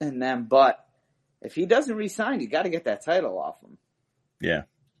them. But if he doesn't re-sign, you got to get that title off him. Yeah.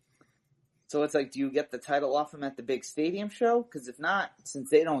 So it's like, do you get the title off him at the big stadium show? Because if not, since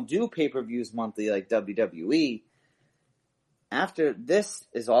they don't do pay-per-views monthly like WWE, after this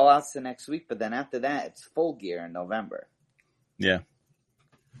is All Out's the next week, but then after that, it's Full Gear in November. Yeah.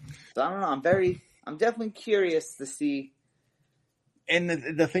 So I don't know. I'm definitely curious to see. And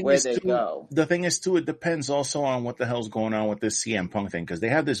the thing where is, they go. The thing is, too, it depends also on what the hell's going on with this CM Punk thing, because they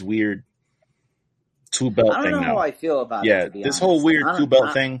have this weird 2-belt thing now. I don't know how I feel about it, to be honest. Whole weird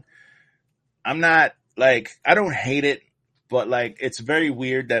 2-belt thing. I'm not, I don't hate it, but, it's very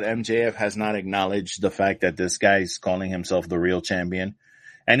weird that MJF has not acknowledged the fact that this guy's calling himself the real champion.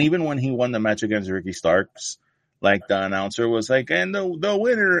 And even when he won the match against Ricky Starks, the announcer was like, and the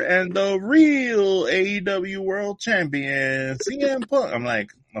winner and the real AEW World Champion, CM Punk. I'm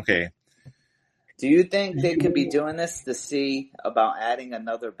like, okay. Do you think they could be doing this to see about adding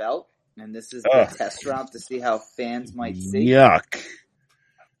another belt? And this is the test route to see how fans might see?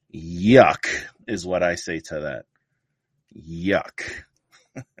 Yuck is what I say to that. Yuck.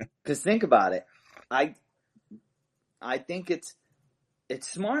 Because think about it. I think it's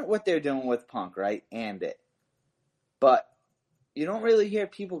smart what they're doing with Punk, right? And it. But you don't really hear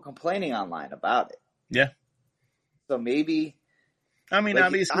people complaining online about it. Yeah. So maybe. I mean,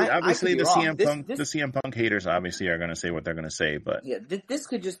 obviously the CM Punk haters obviously are going to say what they're going to say, but yeah, this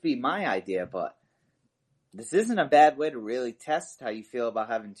could just be my idea, but this isn't a bad way to really test how you feel about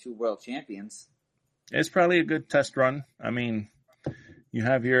having 2 world champions. It's probably a good test run. I mean, you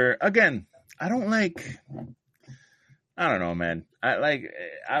have again, I don't know, man.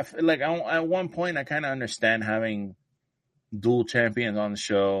 At one point I kind of understand having dual champions on the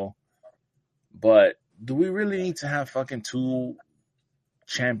show, but do we really need to have fucking 2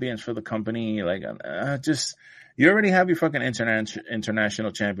 champions for the company? You already have your fucking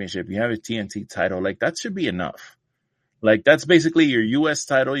international championship. You have a TNT title. That should be enough. That's basically your US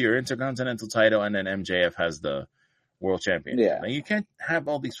title, your intercontinental title, and then MJF has the world championship. Yeah. You can't have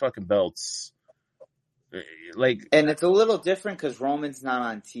all these fucking belts. And it's a little different because Roman's not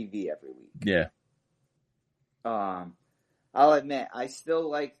on TV every week. Yeah. I'll admit, I still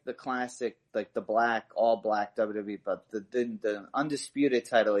like the classic, the all black WWE, but the undisputed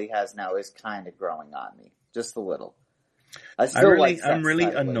title he has now is kind of growing on me. Just a little. I'm really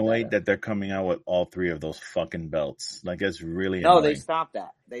annoyed that they're coming out with all 3 of those fucking belts. It's really annoying. No, they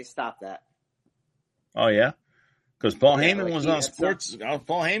stopped that. Oh, yeah? Because Paul Heyman was on sports.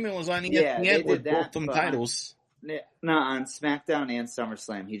 Paul Heyman was on ESPN with both them titles. No, on SmackDown and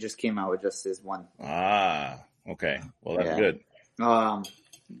SummerSlam, he just came out with just his one. Ah, okay. Well, that's good.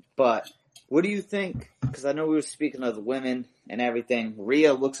 But what do you think? Because I know we were speaking of the women and everything.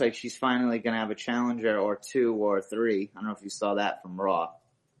 Rhea looks like she's finally going to have a challenger or 2 or 3. I don't know if you saw that from Raw.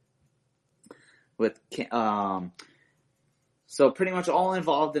 So pretty much all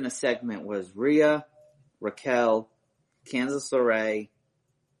involved in a segment was Rhea, Raquel, Candice LeRae,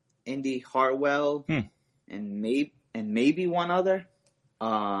 Indy Hartwell, and maybe one other.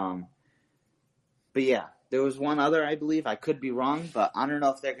 But yeah, there was one other, I believe. I could be wrong, but I don't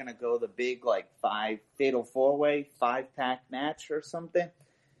know if they're gonna go the big like 5 fatal 4-way 5-pack match or something.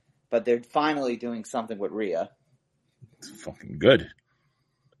 But they're finally doing something with Rhea. It's fucking good.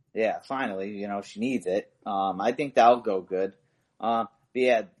 Yeah, finally, you know, she needs it. I think that'll go good. But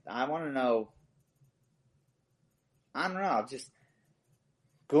yeah, I want to know. I don't know. Just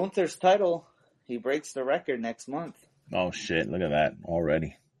Gunther's title. He breaks the record next month. Oh shit! Look at that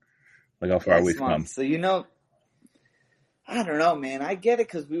already. Look how far we've come. So you know, I don't know, man. I get it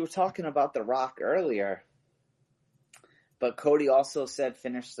because we were talking about The Rock earlier. But Cody also said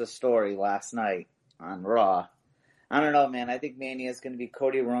finish the story last night on Raw. I don't know, man. I think Mania is going to be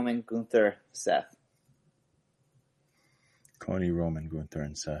Cody, Roman, Gunther, Seth. Cody, Roman, Gunther,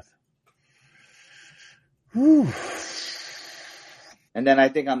 and Seth. Whew. And then I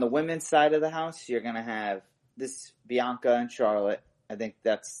think on the women's side of the house, you're going to have this Bianca and Charlotte. I think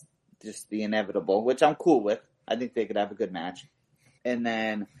that's just the inevitable, which I'm cool with. I think they could have a good match. And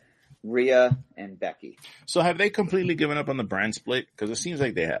then Rhea and Becky. So have they completely given up on the brand split? Because it seems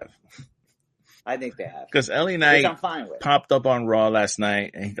like they have. I think they have. Because LA Knight popped up on Raw last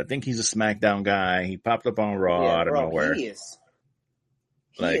night. And I think he's a SmackDown guy. He popped up on Raw out of nowhere. He is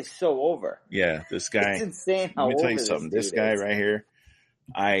so over. Yeah, this guy. It's insane how over. Let me tell you something. This guy right here,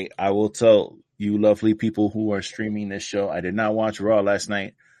 I will tell you lovely people who are streaming this show, I did not watch Raw last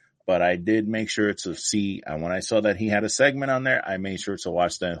night, but I did make sure to see, and when I saw that he had a segment on there, I made sure to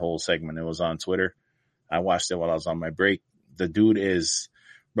watch that whole segment. It was on Twitter. I watched it while I was on my break. The dude is,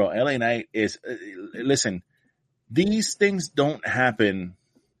 bro, LA Knight is, listen, these things don't happen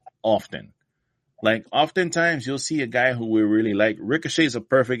often. Like, oftentimes you'll see a guy who we really like. Ricochet's a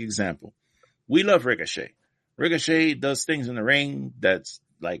perfect example. We love Ricochet. Ricochet does things in the ring that's,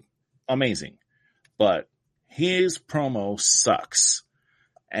 like, amazing. But his promo sucks.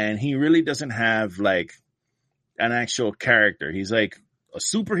 And he really doesn't have, like, an actual character. He's like a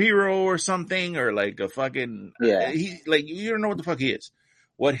superhero or something, or like a fucking, you don't know what the fuck he is.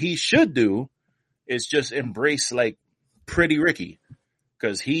 What he should do is just embrace, like, Pretty Ricky.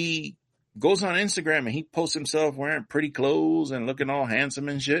 Because he goes on Instagram and he posts himself wearing pretty clothes and looking all handsome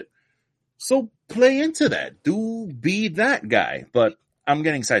and shit. So play into that. Be that guy. But I'm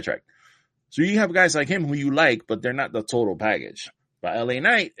getting sidetracked. So you have guys like him who you like, but they're not the total package. But LA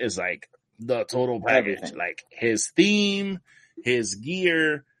Knight is like the total package. Everything. Like his theme, his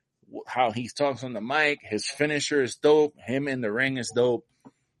gear, how he talks on the mic, his finisher is dope. Him in the ring is dope.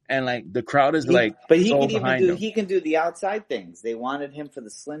 And like the crowd is but he can do the outside things. They wanted him for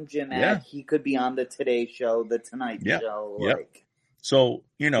the Slim Jim ad. Yeah. He could be on the Today Show, the Tonight Show. Like, so,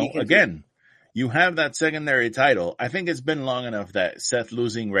 again, you have that secondary title. I think it's been long enough that Seth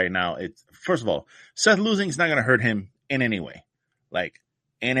losing right now, first of all, Seth losing is not going to hurt him in any way. Like,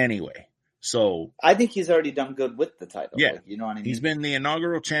 in any way. So I think he's already done good with the title. Yeah. Like, you know what I mean? He's been the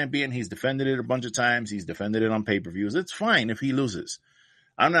inaugural champion. He's defended it a bunch of times. He's defended it on pay-per-views. It's fine if he loses.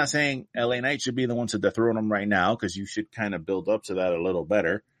 I'm not saying LA Knight should be the one to dethrone him right now, because you should kind of build up to that a little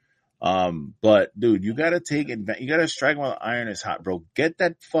better. But dude, you gotta you gotta strike while the iron is hot, bro. Get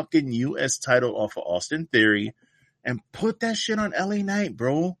that fucking US title off of Austin Theory and put that shit on LA Knight,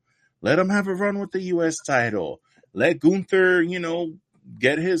 bro. Let him have a run with the US title. Let Gunther,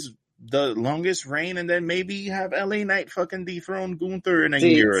 get the longest reign, and then maybe have LA Knight fucking dethrone Gunther in a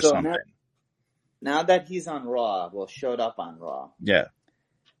year or something. Now that he's on Raw, showed up on Raw. Yeah.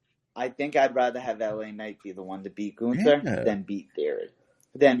 I think I'd rather have LA Knight be the one to beat Gunther than beat Theory.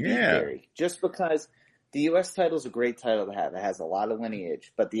 Just because the US title is a great title to have. It has a lot of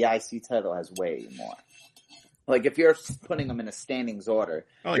lineage, but the IC title has way more. Like, if you're putting them in a standings order,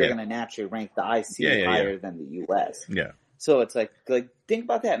 you're going to naturally rank the IC higher than the US. Yeah. So it's like, think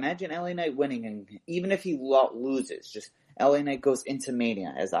about that. Imagine LA Knight winning, and even if he loses, just LA Knight goes into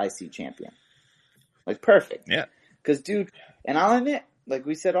Mania as IC champion. Like, perfect. Yeah. Because, dude, and I'll admit, like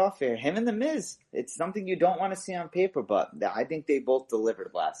we said off air, him and The Miz, it's something you don't want to see on paper, but I think they both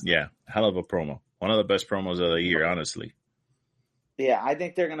delivered last night. Yeah, hell of a promo. One of the best promos of the year, honestly. Yeah, I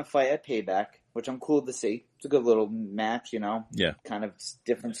think they're going to fight at Payback, which I'm cool to see. It's a good little match, Yeah. Kind of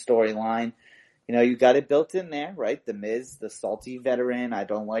different storyline. You got it built in there, right? The Miz, the salty veteran, I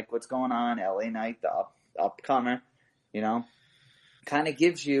don't like what's going on. LA Knight, the upcomer, kind of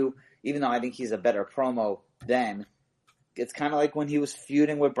gives you, even though I think he's a better promo then, it's kind of like when he was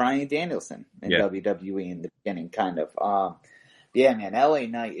feuding with Bryan Danielson in WWE in the beginning, kind of. Yeah, man, LA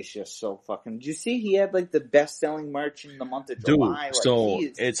Knight is just so fucking... Did you see he had, like, the best-selling merch in the month of July? Dude, so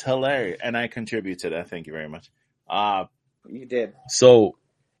it's hilarious, and I contribute to that. Thank you very much. You did. So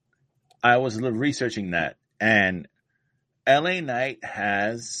I was researching that, and LA Knight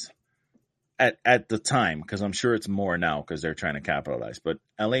has, at the time, because I'm sure it's more now because they're trying to capitalize, but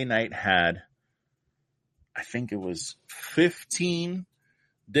LA Knight had, I think it was 15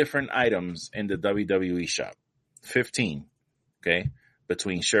 different items in the WWE shop. 15, okay,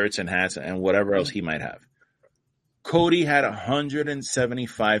 between shirts and hats and whatever else he might have. Cody had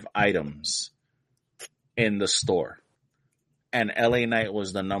 175 items in the store, and LA Knight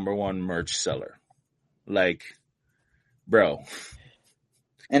was the number one merch seller. Like, bro.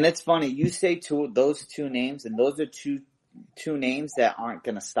 And it's funny, you say those two names, and those are two names that aren't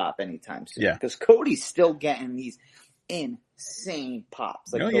going to stop anytime soon. Yeah. Because Cody's still getting these insane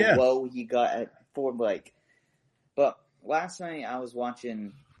pops. Like low he got at for like. But last night I was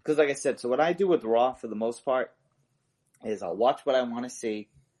watching, because like I said, so what I do with Raw for the most part is I'll watch what I want to see,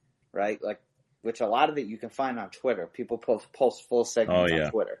 right? Like, which a lot of it you can find on Twitter. People post full segments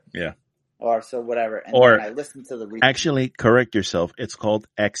on Twitter. Yeah. Or so whatever. And then I listen to the Actually, correct yourself. It's called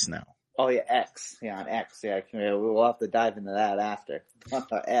X now. Oh yeah, X. Yeah, on X. Yeah, we'll have to dive into that after.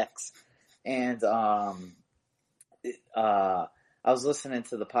 X. And I was listening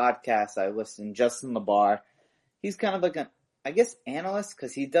to the podcast. I listened Justin LaBar. He's kind of like an, I guess, analyst,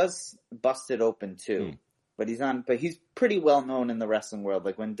 because he does Busted Open too. But he's pretty well known in the wrestling world.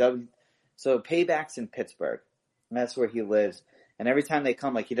 Like so Payback's in Pittsburgh, and that's where he lives. And every time they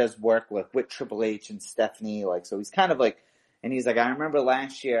come, like, he does work with Triple H and Stephanie, like, so he's kind of like, and he's like, I remember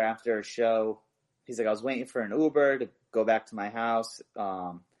last year after a show, he's like, I was waiting for an Uber to go back to my house,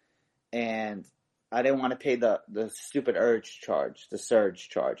 and I didn't want to pay the stupid the surge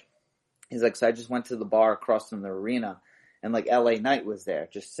charge. He's like, so I just went to the bar across from the arena, and like LA Knight was there,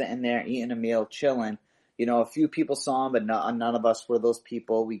 just sitting there, eating a meal, chilling. You know, a few people saw him, but none of us were those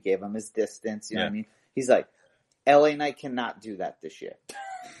people. We gave him his distance, you know what I mean? He's like, LA Knight cannot do that this year.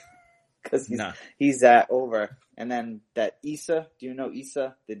 Because he's over. And then that Issa, do you know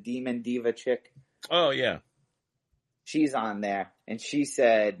Issa? The Demon Diva chick? Oh, yeah. She's on there. And she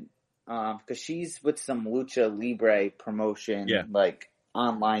said, because she's with some Lucha Libre promotion, like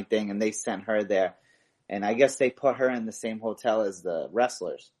online thing, and they sent her there. And I guess they put her in the same hotel as the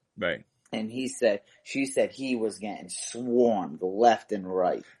wrestlers. Right. And she said he was getting swarmed left and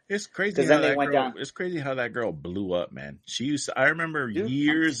right. It's crazy. It's crazy how that girl blew up, man. I remember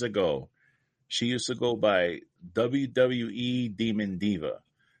years ago, she used to go by WWE Demon Diva,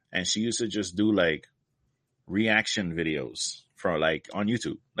 and she used to just do like reaction videos from like on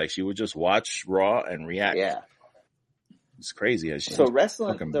YouTube. Like she would just watch Raw and react. Yeah. It's crazy. So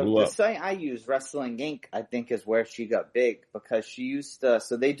wrestling, the site I use, Wrestling Inc., I think is where she got big, because she used to,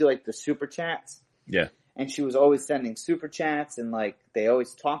 so they do like the super chats. Yeah. And she was always sending super chats, and like they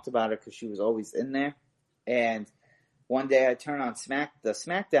always talked about her because she was always in there. And one day I turned on the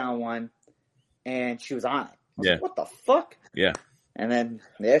SmackDown one, and she was on it. I was like, what the fuck? Yeah. And then,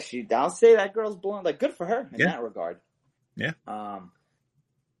 I'll say that girl's blowing, like, good for her in that regard. Yeah.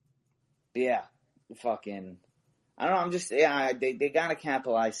 Fucking, I don't know, I'm just, they gotta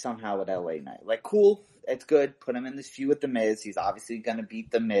capitalize somehow with LA Knight. Like, cool, it's good, put him in this feud with The Miz, he's obviously gonna beat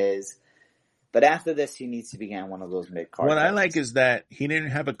The Miz, but after this, he needs to be getting one of those mid-card What I like is that he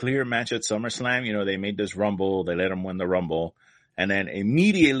didn't have a clear match at SummerSlam. You know, they made this Rumble, they let him win the Rumble, and then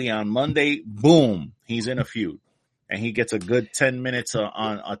immediately on Monday, boom, he's in a feud. And he gets a good 10 minutes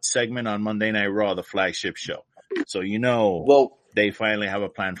on a segment on Monday Night Raw, the flagship show. So, they finally have a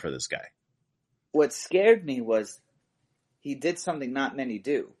plan for this guy. What scared me was he did something not many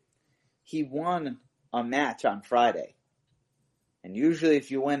do. He won a match on Friday. And usually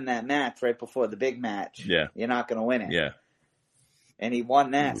if you win that match right before the big match, you're not going to win it. Yeah. And he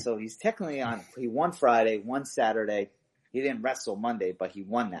won that. So he's technically he won Friday, won Saturday. He didn't wrestle Monday, but he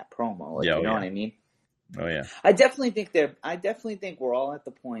won that promo. Like, you know what I mean? Oh yeah. I definitely think we're all at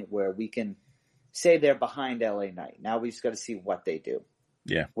the point where we can say they're behind LA Knight. Now we just got to see what they do.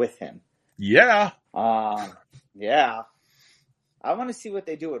 Yeah. With him. Yeah. Yeah. I want to see what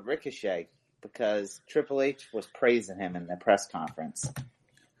they do with Ricochet, because Triple H was praising him in the press conference.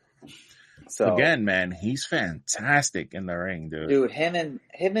 So again, man, he's fantastic in the ring, dude. Dude, him and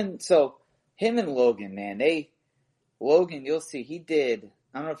Logan, man, Logan, you'll see he did.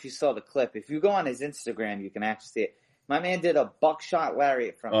 I don't know if you saw the clip. If you go on his Instagram, you can actually see it. My man did a buckshot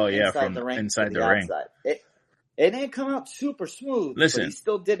lariat from inside the ring. Inside the ring. It didn't come out super smooth. Listen, but he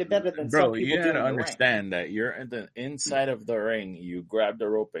still did it better than some people do. You got to understand that you're at the inside of the ring. You grab the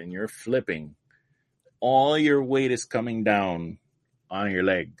rope and you're flipping. All your weight is coming down on your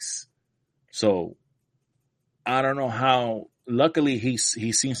legs. So I don't know how. Luckily, he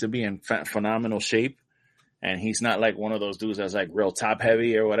seems to be in phenomenal shape. and he's not like one of those dudes that's like real top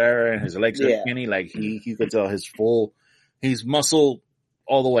heavy or whatever, and his legs are skinny. Like you could tell he's muscle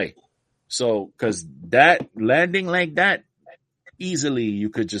all the way. So, cause that landing like that, easily you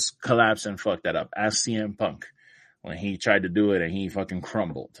could just collapse and fuck that up. Ask CM Punk when he tried to do it and he fucking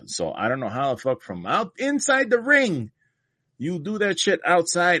crumbled. So I don't know how the fuck from inside the ring, you do that shit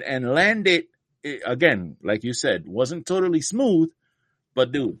outside and land it again, like you said, wasn't totally smooth,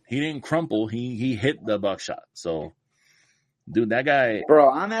 but dude, he didn't crumple. He hit the buckshot. So dude, that guy.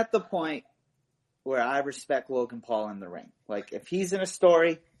 Bro, I'm at the point where I respect Logan Paul in the ring. Like if he's in a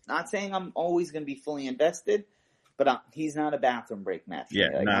story, not saying I'm always going to be fully invested, but he's not a bathroom break match. Yeah,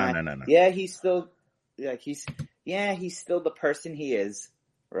 like, no. Yeah, he's still he's still the person he is,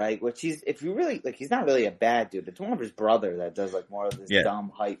 right? Which he's not really a bad dude. It's one of his brother that does like more of this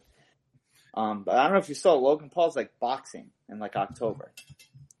dumb hype. But I don't know if you saw Logan Paul's like boxing in like October.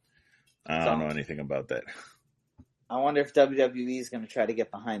 I don't know anything about that. I wonder if WWE is going to try to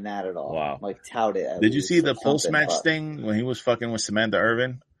get behind that at all. Wow. Like tout it. Did you see the post-match thing when he was fucking with Samantha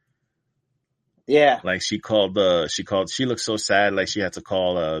Irvin? Yeah. Like she looked so sad, like she had to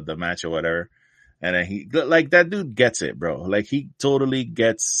call the match or whatever. And then that dude gets it, bro. Like he totally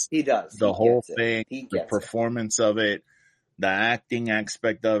gets the whole thing, the performance of it, the acting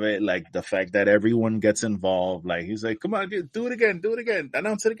aspect of it, like the fact that everyone gets involved. Like he's like, come on, dude, do it again,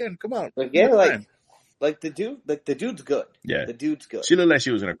 announce it again, come on. Like, yeah, like the dude's good. Yeah. The dude's good. She looked like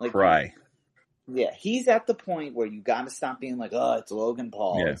she was gonna cry. Yeah, he's at the point where you gotta stop being like, oh, it's Logan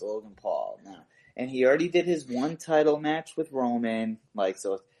Paul. Yeah. It's Logan Paul. No. And he already did his one title match with Roman. Like,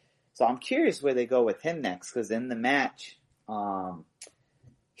 so I'm curious where they go with him next, because in the match,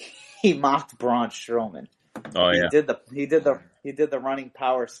 he mocked Braun Strowman. Oh yeah. He did the running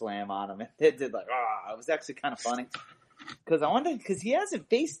power slam on him. It did like, it was actually kind of funny. Because he hasn't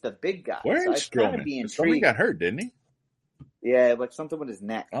faced the big guy. Where is Strowman? Somebody got hurt, didn't he? Yeah, like something with his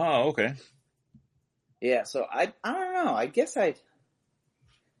neck. Oh, okay. Yeah, so I don't know. I guess I'd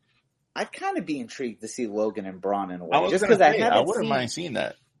kind of be intrigued to see Logan and Braun in a way. I wouldn't mind seeing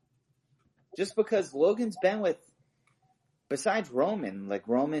that. Just because Logan's been with, besides Roman,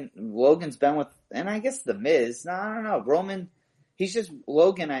 Logan's been with, and I guess The Miz. No, I don't know. Logan,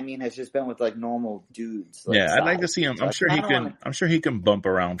 has just been with like normal dudes. Like, yeah, I'd like to see him. So I'm sure he can bump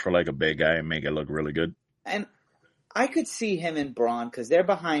around for like a big guy and make it look really good. And I could see him and Braun, because they're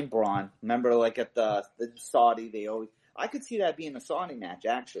behind Braun. Remember, like at the Saudi, I could see that being a Saudi match,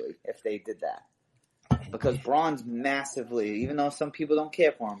 actually, if they did that. Because Braun's massively, even though some people don't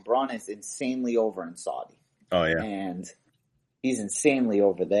care for him, Braun is insanely over in Saudi. Oh, yeah. And he's insanely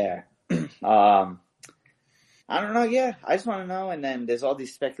over there. I don't know, yeah. I just want to know. And then there's all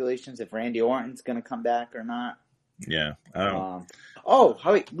these speculations if Randy Orton's going to come back or not. Yeah.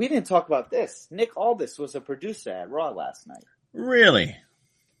 We didn't talk about this. Nick Aldis was a producer at Raw last night. Really?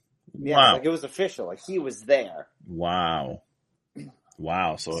 Yeah, wow. Like it was official. Like he was there. Wow.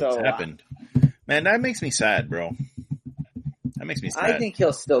 So it's happened. Man, that makes me sad, bro. That makes me sad. I think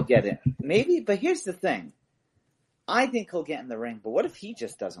he'll still get it. Maybe, but here's the thing. I think he'll get in the ring, but what if he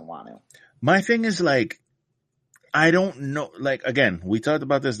just doesn't want to? My thing is like, I don't know. Like, again, we talked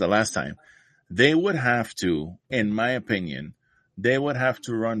about this the last time. They would have to, in my opinion,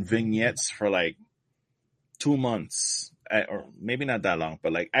 run vignettes for like 2 months, or maybe not that long,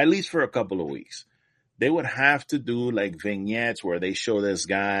 but like at least for a couple of weeks. They would have to do like vignettes where they show this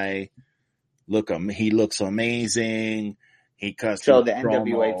guy, he looks amazing. He cuts show the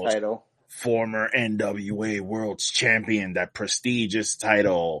NWA title. Former NWA World's Champion, that prestigious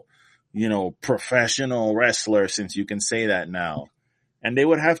title, professional wrestler, since you can say that now. And they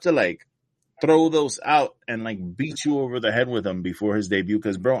would have to like throw those out and like beat you over the head with them before his debut.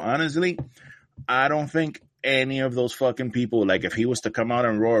 Cause bro, honestly, I don't think any of those fucking people, like if he was to come out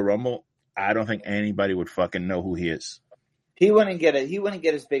in Royal Rumble, I don't think anybody would fucking know who he is. He wouldn't get it. He wouldn't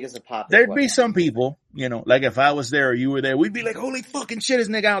get as big as a pop. There'd be some people, like if I was there or you were there, we'd be like, holy fucking shit, is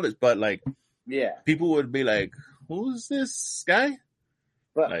Nick Aldis. But like, yeah, people would be like, who's this guy?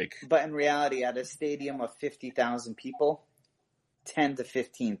 But in reality, at a stadium of 50,000 people, 10 to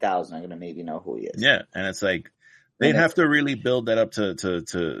 15,000 are going to maybe know who he is. Yeah. And it's like, they'd have to really build that up to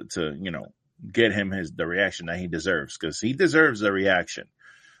get him the reaction that he deserves, because he deserves the reaction.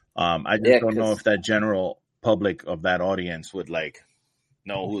 I just don't know if that general public of that audience would like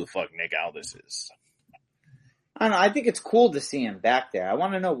know who the fuck Nick Aldis is. I don't know. I think it's cool to see him back there. I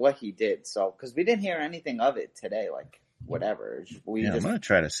want to know what he did. So, because we didn't hear anything of it today, like whatever. I'm gonna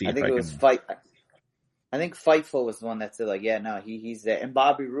try to see. I think it was Fight. I think Fightful was the one that said like, yeah, no, he's there, and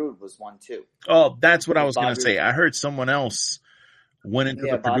Bobby Roode was one too. Oh, that's what I was gonna say. I heard someone else went into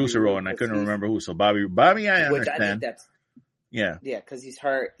Yeah, the Bobby producer role, Roode, and I 'cause couldn't he's- remember who. So Bobby, I which I think understand. that's Yeah, because he's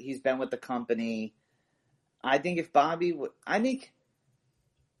hurt. He's been with the company. I think if Bobby would,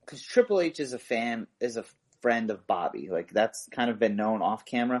 because Triple H is a friend of Bobby. Like that's kind of been known off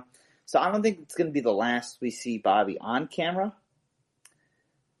camera. So I don't think it's going to be the last we see Bobby on camera.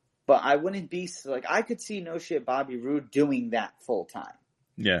 But I wouldn't be like I could see no shit Bobby Roode doing that full time.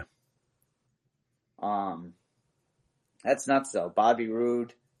 yeah. That's nuts though. Bobby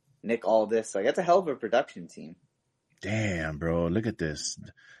Roode, Nick Aldis, like that's a hell of a production team. Damn, bro, look at this.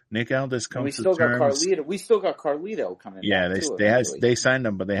 Nick Aldis And we comes to still got terms. Carlito. We still got Carlito coming Yeah, back too. they signed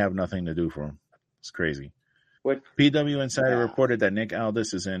him, but they have nothing to do for him. It's crazy. What? PW Insider Yeah. reported that Nick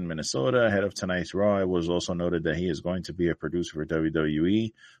Aldis is in Minnesota ahead of tonight's Raw. It was also noted that he is going to be a producer for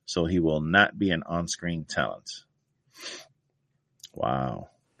WWE, so he will not be an on-screen talent. Wow.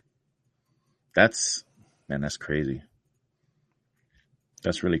 That's crazy.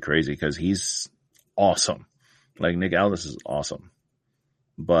 That's really crazy because he's awesome. Like, Nick Aldis is awesome.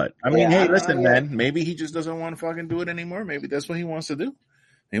 But, I mean, hey, listen, man, maybe he just doesn't want to fucking do it anymore. Maybe that's what he wants to do.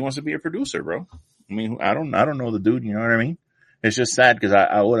 He wants to be a producer, bro. I mean, I don't know the dude, you know what I mean? It's just sad because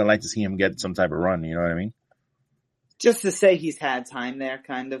I would have liked to see him get some type of run, you know what I mean? Just to say he's had time there,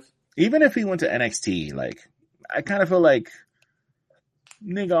 kind of. Even if he went to NXT, like, I kind of feel like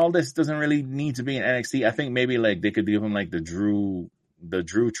Nick Aldis doesn't really need to be in NXT. I think maybe, like, they could give him, like, the Drew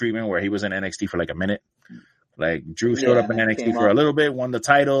treatment where he was in NXT for, like, a minute. Like, Drew showed up in NXT for a little bit, won the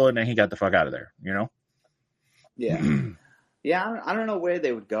title, and then he got the fuck out of there, you know? Yeah. Yeah, I don't know where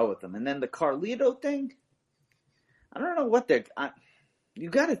they would go with him. And then the Carlito thing, I don't know what they're... you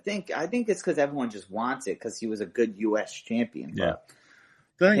got to think, I think it's because everyone just wants it because he was a good U.S. champion. Yeah.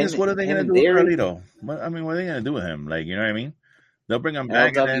 The thing is, what are they going to do with Carlito? What are they going to do with him? Like, you know what I mean? They'll bring him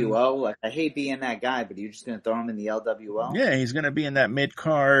back. LWO, like, I hate being that guy, but you're just going to throw him in the LWO? Yeah, he's going to be in that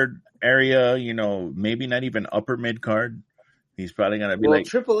mid-card area, you know, maybe not even upper mid-card. He's probably going to be like...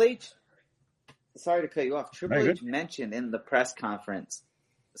 Triple H... Sorry to cut you off. Triple H mentioned in the press conference,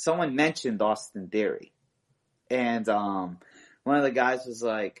 someone mentioned Austin Theory. And one of the guys was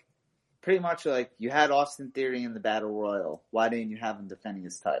like, pretty much like, you had Austin Theory in the Battle Royal. Why didn't you have him defending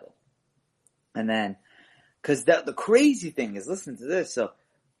his title? And then, because the crazy thing is, listen to this. So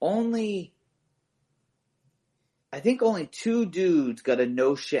I think only 2 dudes got a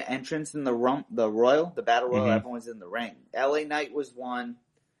no-shit entrance in the Royal, the Battle Royal. Mm-hmm. Everyone's in the ring. LA Knight was one.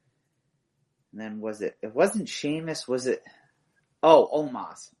 And then it wasn't Sheamus, was it? Oh,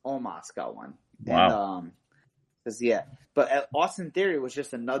 Omos. Omos got one. Wow. And, but Austin Theory was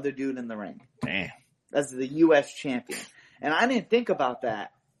just another dude in the ring. Damn. As the U.S. champion. And I didn't think about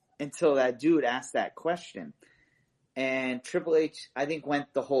that until that dude asked that question. And Triple H, I think,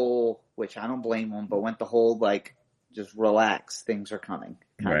 went the whole, which I don't blame him, but went the whole, like, just relax, things are coming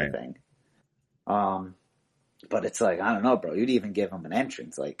kind of thing. But it's like, I don't know, bro. You'd even give him an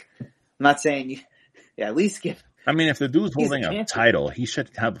entrance. Like, I'm not saying at least give. I mean, if the dude's holding a title, he should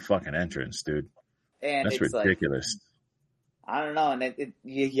have a fucking entrance, dude. And that's ridiculous. Like, I don't know. And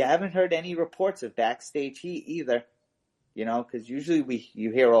you haven't heard any reports of backstage heat either, you know, because usually you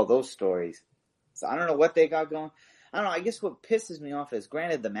hear all those stories. So I don't know what they got going. I don't know. I guess what pisses me off is,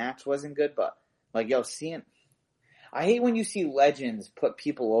 granted, the match wasn't good, but like, I hate when you see legends put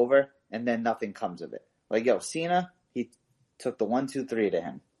people over and then nothing comes of it. Like, Cena, he took the 1, 2, 3 to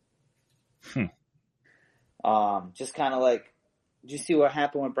him. Just kind of like, did you see what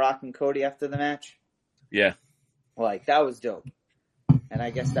happened with Brock and Cody after the match? Yeah. Like, that was dope. And I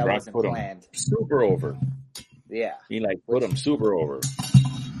guess that wasn't planned. Super over. Yeah. He put him super over.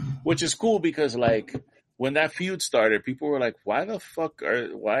 Which is cool because when that feud started, people were like, why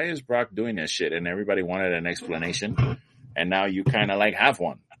is Brock doing this shit? And everybody wanted an explanation. And now you kind of have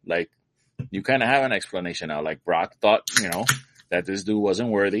one. Like, you kind of have an explanation now. Like, Brock thought, that this dude wasn't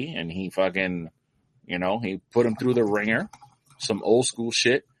worthy, and he fucking, he put him through the ringer, some old school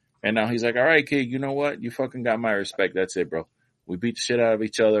shit, and now he's like, all right, kid, you know what? You fucking got my respect. That's it, bro. We beat the shit out of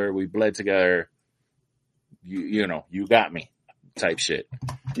each other. We bled together. You got me type shit.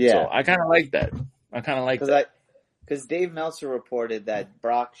 Yeah. So I kind of like that. Because Dave Meltzer reported that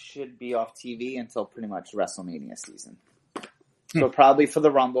Brock should be off TV until pretty much WrestleMania season. So probably for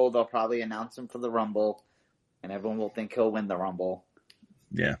the Rumble, they'll probably announce him for the Rumble, and everyone will think he'll win the Rumble.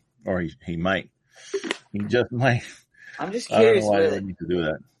 Yeah, or he might. He just might. I'm just curious. I don't know why they need to do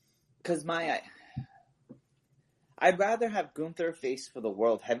that. Because I'd rather have Gunther face for the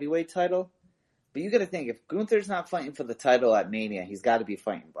World Heavyweight title, but you got to think, if Gunther's not fighting for the title at Mania, he's got to be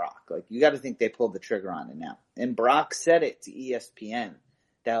fighting Brock. Like, you got to think they pulled the trigger on it now. And Brock said it to ESPN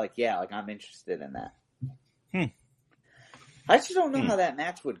that, I'm interested in that. I just don't know how that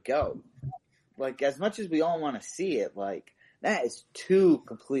match would go. Like, as much as we all want to see it, like, that is two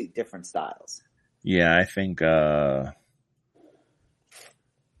complete different styles. Yeah, I think But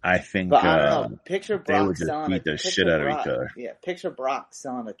I don't know. Picture they would Brock just selling beat the shit out of each other. Yeah, picture Brock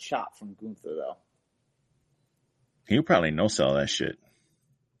selling a chop from Gunther, though. He'll probably no-sell that shit.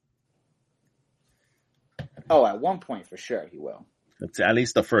 Oh, at one point for sure he will. It's at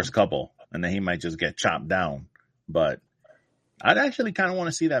least the first couple, and then he might just get chopped down. But I'd actually kind of want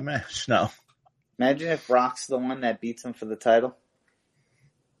to see that match now. Imagine if Brock's the one that beats him for the title.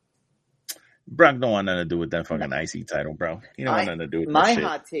 Brock don't want nothing to do with that fucking IC title, bro. He don't want nothing to do with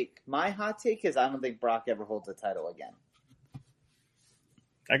that shit. My hot take is I don't think Brock ever holds the title again.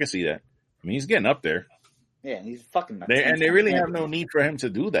 I can see that. I mean, he's getting up there. Yeah, and he's fucking. They really have no need for him to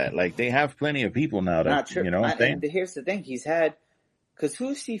do that. Like, they have plenty of people now that, you know what I'm saying? And here's the thing. He's had, because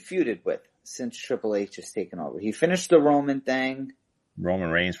who's he feuded with since Triple H has taken over? He finished the Roman thing. Roman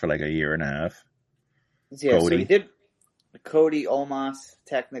Reigns for like a year and a half. Yeah, Cody. So he did Cody, Omos,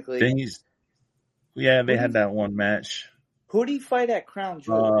 technically. Then they had that one match. Who did he fight at Crown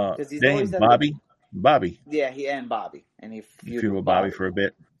Jewel? Because he's always Bobby. Yeah, and Bobby. And he feuded with Bobby for a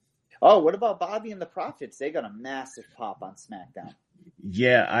bit. Oh, what about Bobby and the Profits? They got a massive pop on SmackDown.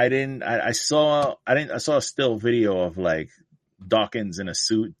 Yeah, I saw a still video of like Dawkins in a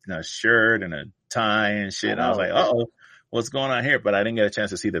suit and a shirt and a tie and shit. And I was like, uh-oh, what's going on here? But I didn't get a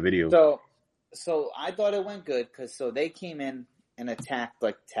chance to see the video. So I thought it went good because they came in and attacked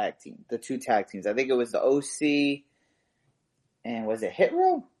like the two tag teams. I think it was the OC and was it Hit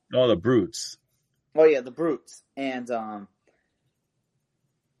Row? Oh, the Brutes. Oh yeah, the Brutes. And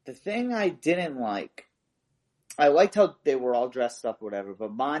the thing I didn't like, I liked how they were all dressed up or whatever,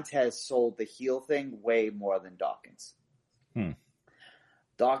 but Montez sold the heel thing way more than Dawkins.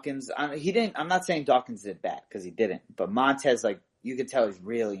 Dawkins, I'm not saying Dawkins did bad because he didn't, but Montez, like, you could tell he's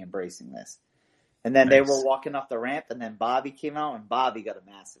really embracing this. And then they were walking off the ramp, and then Bobby came out, and Bobby got a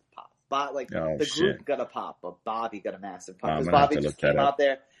massive pop. Group got a pop, but Bobby got a massive pop. Because Bobby just came out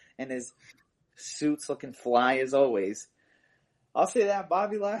there, and his suit's looking fly as always. I'll say that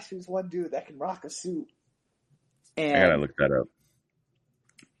Bobby Lashley's one dude that can rock a suit. And, I gotta look that up.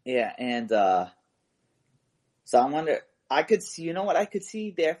 Yeah, and so I wonder, I could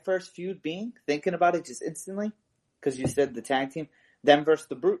see their first feud being, thinking about it just instantly, because you said the tag team, them versus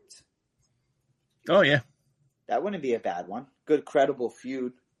the Brutes. Oh, yeah. That wouldn't be a bad one. Good, credible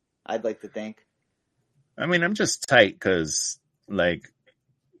feud, I'd like to think. I mean, I'm just tight because, like,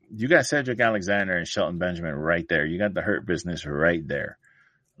 you got Cedric Alexander and Shelton Benjamin right there. You got the Hurt Business right there.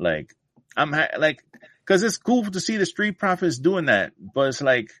 Like, because it's cool to see the Street Profits doing that, but it's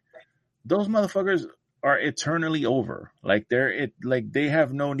like, those motherfuckers are eternally over. Like, they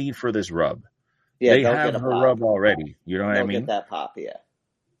have no need for this rub. Yeah, they have her rub already. You know what I mean? Get that pop, yeah.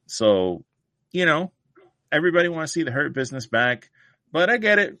 So, you know, everybody wants to see the Hurt Business back, but I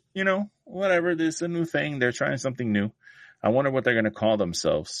get it. You know, whatever. This is a new thing. They're trying something new. I wonder what they're going to call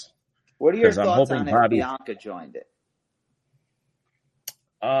themselves. What are your thoughts on if Bianca joined it?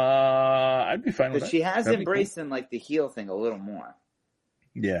 I'd be fine with that. Because she has embraced like the heel thing a little more.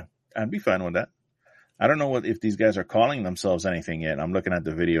 Yeah, I'd be fine with that. I don't know if these guys are calling themselves anything yet. I'm looking at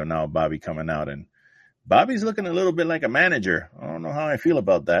the video now, Bobby coming out, and Bobby's looking a little bit like a manager. I don't know how I feel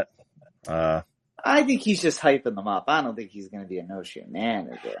about that. I think he's just hyping them up. I don't think he's going to be a no-shit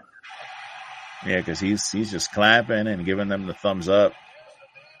manager. Yeah, because he's just clapping and giving them the thumbs up.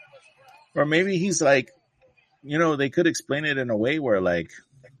 Or maybe he's like, you know, they could explain it in a way where, like,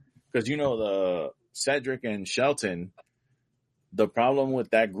 because, you know, the Cedric and Shelton, the problem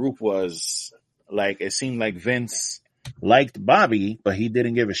with that group was, like, it seemed like Vince liked Bobby, but he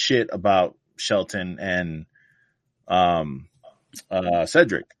didn't give a shit about Shelton and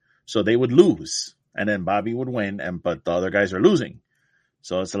Cedric. So they would lose, and then Bobby would win, but the other guys are losing.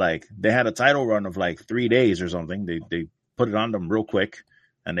 So it's like they had a title run of like 3 days or something. They put it on them real quick,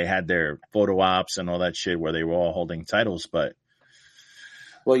 and they had their photo ops and all that shit where they were all holding titles. But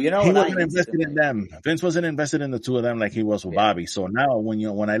well, you know, he wasn't invested in them. Vince wasn't invested in the two of them like he was with Bobby. So now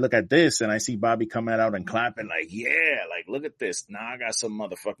when I look at this and I see Bobby coming out and clapping like, yeah, like look at this. Now I got some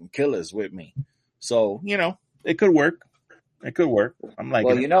motherfucking killers with me. So, you know, it could work. It could work. I'm like,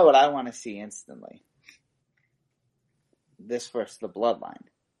 well, you know what I want to see instantly? This versus the Bloodline.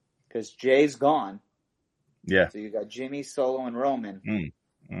 Because Jay's gone. Yeah. So you got Jimmy, Solo, and Roman.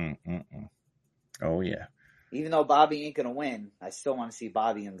 Oh, yeah. Even though Bobby ain't going to win, I still want to see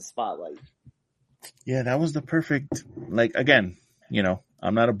Bobby in the spotlight. Yeah, that was the perfect, like, again, you know,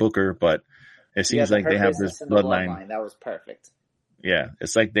 I'm not a booker, but it seems like they have this bloodline. That was perfect. Yeah,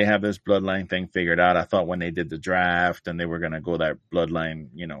 it's like they have this bloodline thing figured out. I thought when they did the draft and they were going to go that bloodline,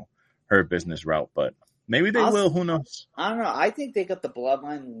 her business route, but maybe they will. Who knows? I don't know. I think they got the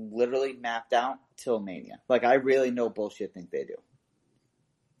bloodline literally mapped out till Mania. Like, I really no bullshit think they do.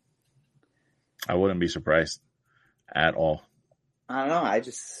 I wouldn't be surprised at all. I don't know. I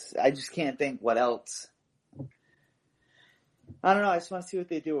just can't think what else. I don't know. I just want to see what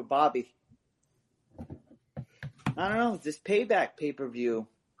they do with Bobby. I don't know. This Payback pay-per-view,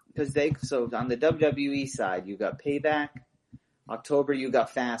 because so on the WWE side, you got Payback. October, you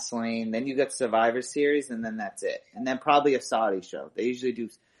got Fastlane. Then you got Survivor Series, and then that's it. And then probably a Saudi show. They usually do.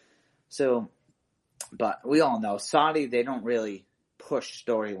 So, but we all know Saudi, they don't really push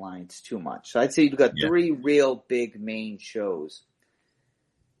storylines too much. So I'd say you've got 3 real big main shows.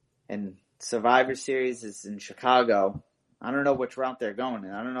 And Survivor Series is in Chicago. I don't know which route they're going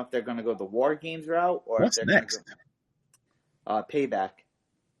in. I don't know if they're going to go the War Games route or what's if they're next. Going to go, Payback.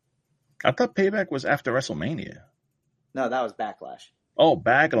 I thought Payback was after WrestleMania. No, that was Backlash. Oh,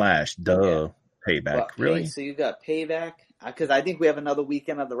 Backlash. Duh. Yeah. Payback. But, really? So you got Payback. Because I think we have another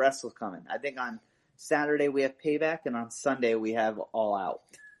weekend of the wrestlers coming. I think on Saturday we have Payback, and on Sunday we have All Out.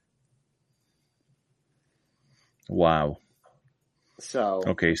 Wow. So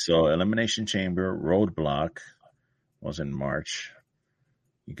okay, so Elimination Chamber, Roadblock was in March.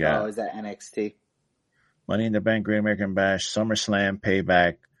 You got is that NXT? Money in the Bank, Great American Bash, SummerSlam,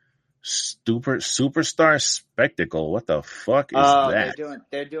 Payback, Superstar Spectacle. What the fuck is that?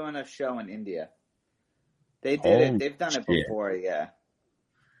 They're doing a show in India. They did it. They've done it before, yeah.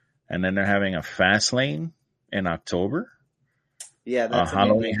 And then they're having a Fastlane in October. Yeah, that's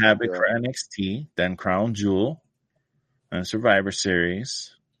Halloween Havoc for NXT, then Crown Jewel, and Survivor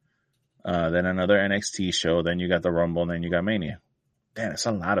Series, then another NXT show, then you got the Rumble, and then you got Mania. Damn, it's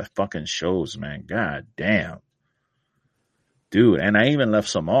a lot of fucking shows, man. God damn. Dude, and I even left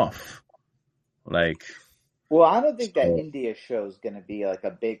some off. Like, well, I don't think that India show is going to be like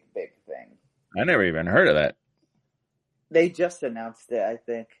a big thing. I never even heard of that. They just announced it, I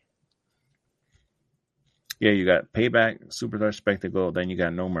think. Yeah, you got Payback, Superstar Spectacle, then you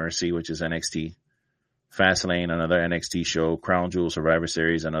got No Mercy, which is NXT. Fastlane, another NXT show. Crown Jewel, Survivor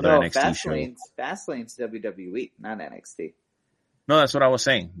Series, another NXT show. Fastlane's WWE, not NXT. No, that's what I was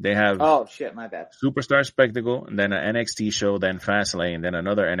saying. They have oh shit, my bad. Superstar Spectacle, and then an NXT show, then Fastlane, then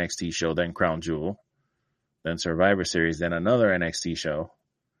another NXT show, then Crown Jewel, then Survivor Series, then another NXT show,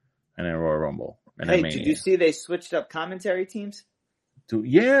 and then Royal Rumble. And hey, then Mania. Did you see they switched up commentary teams?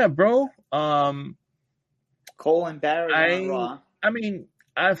 Yeah, bro. Cole and Barrett on Raw. I mean,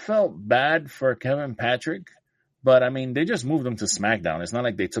 I felt bad for Kevin Patrick, but I mean, they just moved him to SmackDown. It's not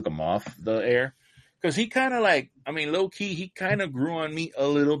like they took him off the air. Because he kind of low key, he kind of grew on me a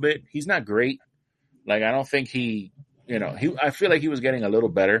little bit. He's not great. Like, I don't think I feel like he was getting a little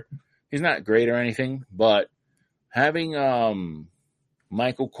better. He's not great or anything, but having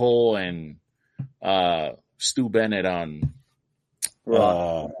Michael Cole and Stu Bennett on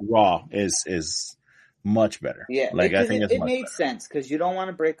Raw is much better. Yeah, like I think it made sense because you don't want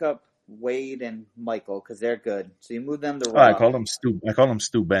to break up Wade and Michael because they're good. So you move them to Raw. I call him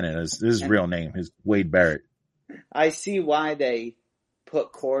Stu Bennett. This is his real name. His Wade Barrett. I see why they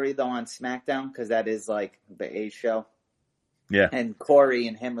put Corey though on SmackDown because that is like the A show. Yeah, and Corey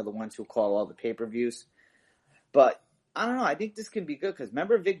and him are the ones who call all the pay-per-views. But I don't know. I think this can be good because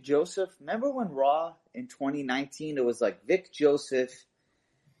remember Vic Joseph? Remember when Raw in 2019 it was like Vic Joseph,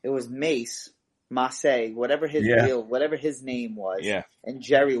 it was Mace, whatever his name was, and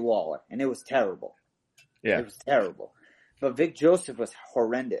Jerry Lawler, and it was terrible. Yeah, it was terrible. But Vic Joseph was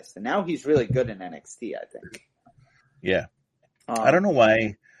horrendous, and now he's really good in NXT. I think. Yeah, I don't know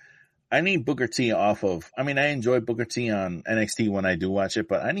why. I need Booker T off of. I mean, I enjoy Booker T on NXT when I do watch it,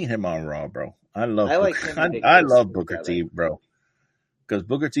 but I need him on Raw, bro. I love Booker T, bro, because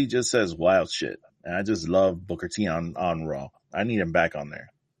Booker T just says wild shit, and I just love Booker T on Raw. I need him back on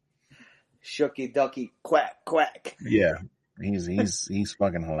there. Shooky ducky quack quack. Yeah, he's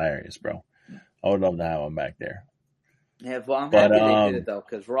fucking hilarious, bro. I would love to have him back there. Yeah, well, I'm happy they did it though,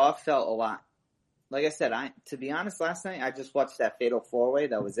 because Raw felt a lot. Like I said, to be honest, last night I just watched that Fatal 4-Way.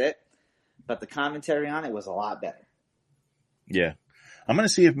 That was it. But the commentary on it was a lot better. Yeah, I'm gonna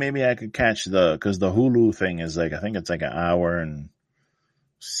see if maybe I could catch because the Hulu thing is like I think it's like an hour and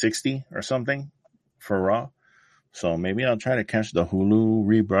 60 or something for Raw. So maybe I'll try to catch the Hulu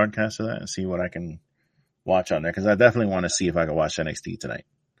rebroadcast of that and see what I can watch on there. Because I definitely want to see if I can watch NXT tonight.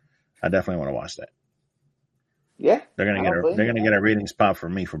 I definitely want to watch that. Yeah, they're gonna get a ratings pop for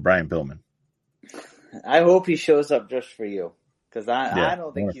me for Brian Pillman. I hope he shows up just for you because I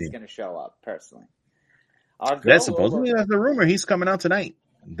don't think he's going to show up personally. Our girl That's supposedly that's the rumor. He's coming out tonight.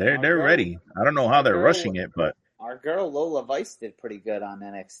 They're ready. I don't know how they're rushing it, but our girl Lola Vice did pretty good on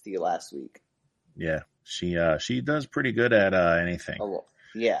NXT last week. yeah, she does pretty good at anything. Oh,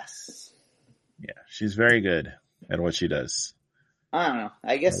 yes. Yeah, she's very good at what she does. I don't know.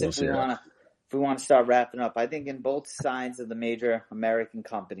 I guess if we want to start wrapping up, I think in both sides of the major American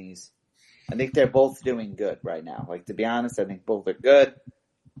companies, I think they're both doing good right now. Like, to be honest, I think both are good.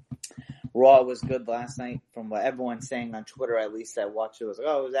 Raw was good last night, from what everyone's saying on Twitter. At least I watched it. It was like,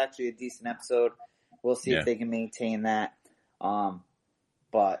 it was actually a decent episode. We'll see if they can maintain that.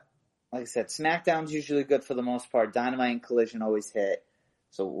 But like I said, SmackDown's usually good for the most part. Dynamite and Collision always hit.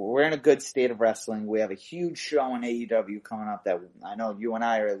 So we're in a good state of wrestling. We have a huge show in AEW coming up that I know you and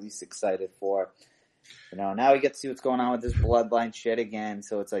I are at least excited for. Now we get to see what's going on with this Bloodline shit again.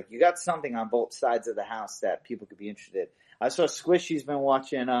 So it's like you got something on both sides of the house that people could be interested. I saw Squishy's been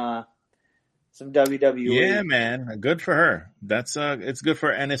watching some WWE. Yeah, man, good for her. That's it's good for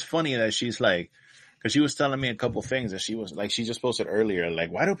her, and it's funny that she's like, because she was telling me a couple things that she was like, she just posted earlier,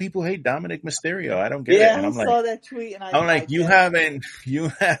 like, why do people hate Dominic Mysterio? I don't get it. And I'm like, I saw that tweet, and I'm like, you haven't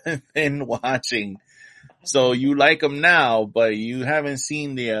been watching, so you like him now, but you haven't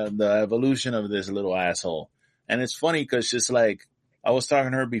seen the evolution of this little asshole. And it's funny because she's like, I was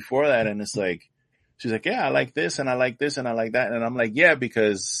talking to her before that, and it's like, she's like, yeah, I like this, and I like this, and I like that, and I'm like, yeah,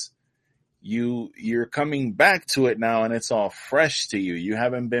 because you're coming back to it now and it's all fresh to you. You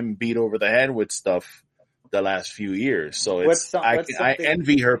haven't been beat over the head with stuff the last few years. So I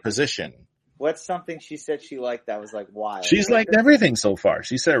envy her position. What's something she said she liked that was like wild? She's liked everything so far.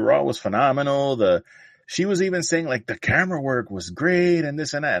 She said Raw was phenomenal. She was even saying like the camera work was great and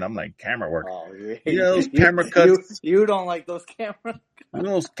this and that. And I'm like, camera work. Oh, those camera cuts. You don't like those camera cuts.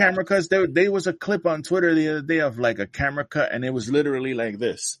 Those camera cuts. There was a clip on Twitter the other day of like a camera cut and it was literally like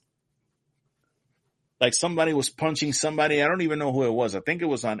this. Like somebody was punching somebody. I don't even know who it was. I think it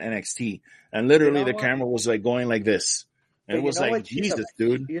was on NXT. And literally the camera was like going like this. And it was like, Jesus,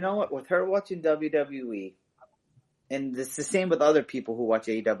 dude. You know what? With her watching WWE, and it's the same with other people who watch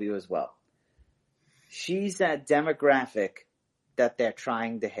AEW as well. She's that demographic that they're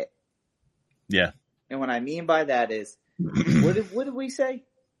trying to hit. Yeah. And what I mean by that is, what did we say?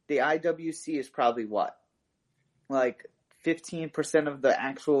 The IWC is probably what? Like 15% of the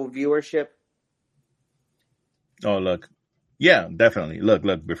actual viewership? Oh, look. Yeah, definitely. Look,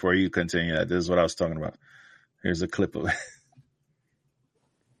 before you continue that, this is what I was talking about. Here's a clip of it.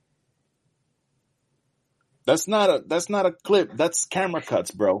 That's not a clip. That's camera cuts,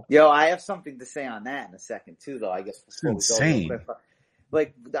 bro. Yo, I have something to say on that in a second too, though. I guess it's insane.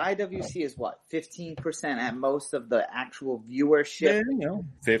 Like the IWC is what, 15% at most of the actual viewership. Yeah,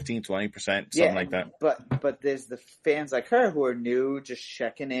 15, 20%, something like that. But there's the fans like her who are new, just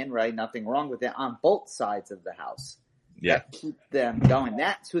checking in, right? Nothing wrong with it on both sides of the house. Yeah, that keep them going.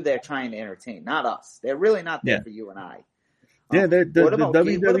 That's who they're trying to entertain, not us. They're really not there for you and I. Yeah, the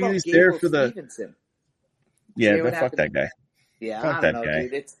WWE is there for the. Stevenson? Yeah, fuck that guy. Yeah, fuck I don't know, guy.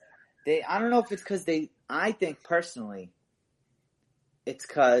 dude. I don't know if it's because I think personally, it's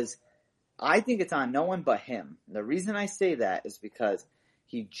because I think it's on no one but him. The reason I say that is because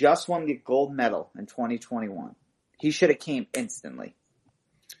he just won the gold medal in 2021. He should have came instantly.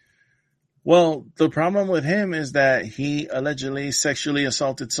 Well, the problem with him is that he allegedly sexually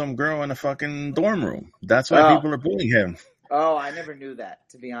assaulted some girl in a fucking dorm room. That's why people are bullying him. Oh, I never knew that,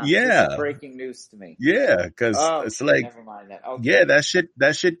 to be honest. Yeah. This is breaking news to me. Yeah, because it's like, never mind that. Okay. Yeah,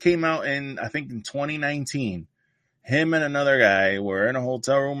 that shit came out in 2019. Him and another guy were in a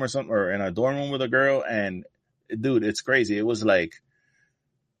hotel room or something, or in a dorm room with a girl, and dude, it's crazy. It was like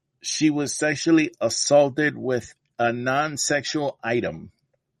she was sexually assaulted with a non-sexual item.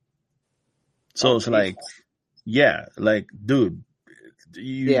 So it's like, yeah, like, dude,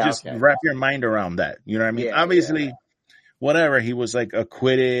 you just wrap your mind around that. You know what I mean? Obviously, whatever, he was like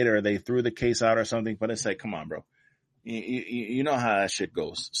acquitted or they threw the case out or something, but it's like, come on, bro. You know how that shit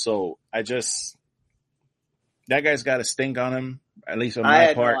goes. So that guy's got a stink on him, at least on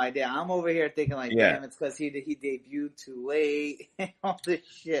my part. I had no idea. I'm over here thinking like, damn, it's because he debuted too late and all this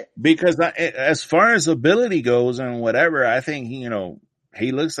shit. Because as far as ability goes and whatever, I think,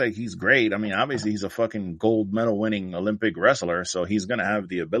 he looks like he's great. I mean, obviously he's a fucking gold medal winning Olympic wrestler, so he's going to have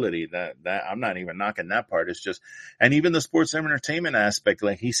the ability that I'm not even knocking that part. It's just, and even the sports entertainment aspect,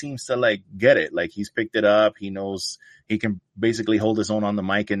 like he seems to like get it. Like he's picked it up. He knows he can basically hold his own on the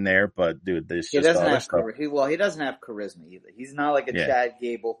mic in there, but dude, there's just other stuff. He doesn't have charisma either. He's not like a Chad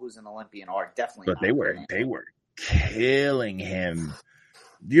Gable who's an Olympian or definitely. But they were killing him.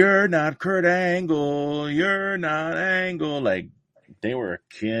 You're not Kurt Angle. You're not Angle. Like, They were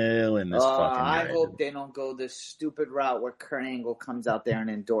killing this fucking guy. I hope they don't go this stupid route where Kurt Angle comes out there and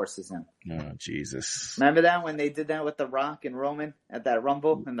endorses him. Oh, Jesus. Remember that when they did that with The Rock and Roman at that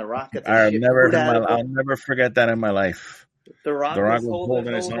Rumble, and The Rock at the I'll shit never forget that in my life. The Rock was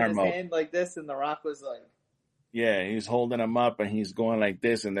holding his arm up. hand like this, and The Rock was like... Yeah, he's holding him up, and he's going like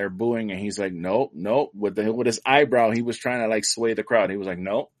this, and they're booing, and he's like, nope. With his eyebrow, he was trying to like sway the crowd. He was like,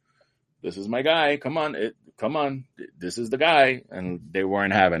 nope, this is my guy. Come on. This is the guy. And they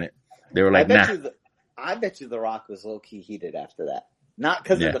weren't having it. They were like, I bet you The Rock was low-key heated after that. Not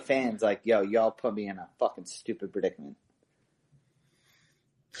because of the fans, like, yo, y'all put me in a fucking stupid predicament.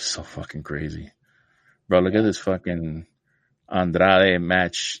 So fucking crazy. Bro, look at this fucking Andrade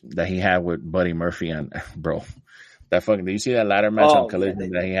match that he had with Buddy Murphy. And bro, that fucking, did you see that ladder match on Collision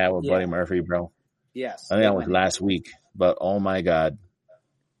that he had with Buddy Murphy, bro? Yes. I think that was last week, but oh my God.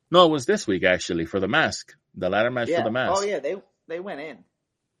 No, it was this week actually for the mask. The ladder match for the mask. Oh yeah, they went in.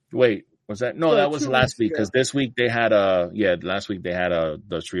 Wait, was that? No, that was last week because this week they had last week they had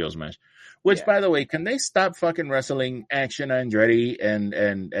the trios match. Which, by the way, can they stop fucking wrestling Action Andretti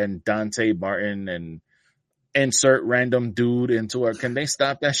and Dante Martin and insert random dude into it? Can they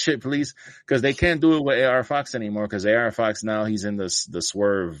stop that shit, please? Because they can't do it with AR Fox anymore. Because AR Fox now he's in the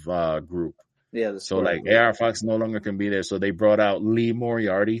Swerve group. Yeah. So like AR Fox no longer can be there. So they brought out Lee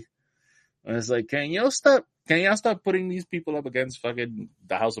Moriarty. And it's like, can y'all stop putting these people up against fucking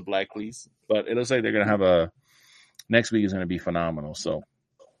the House of Black, please? But it looks like they're gonna have next week is gonna be phenomenal. So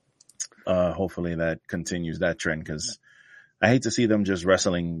hopefully that continues that trend, because I hate to see them just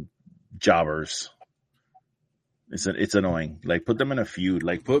wrestling jobbers. It's annoying. Like, put them in a feud.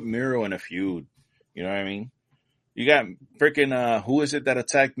 Like, put Miro in a feud. You know what I mean? You got freaking who is it that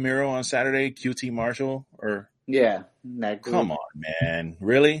attacked Miro on Saturday? QT Marshall or come on, man,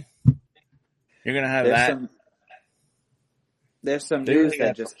 really? You're gonna have There's some news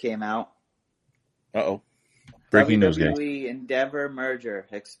that just came out. Breaking news, guys. WWE Endeavor merger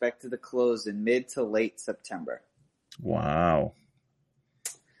expected to close in mid to late September. Wow.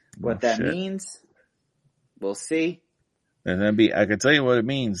 What that means, we'll see. There's gonna be, I can tell you what it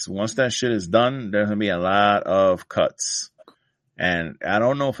means. Once that shit is done, there's gonna be a lot of cuts. And I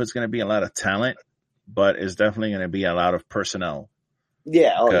don't know if it's gonna be a lot of talent, but it's definitely gonna be a lot of personnel.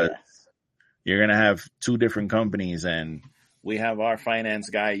 Yeah, you're gonna have two different companies, and we have our finance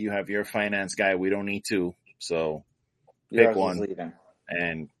guy, you have your finance guy. We don't need two. So pick one. Leaving.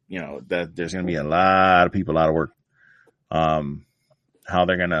 And that there's gonna be a lot of people out of work. How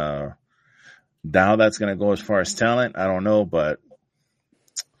that's going to go as far as talent, I don't know. But,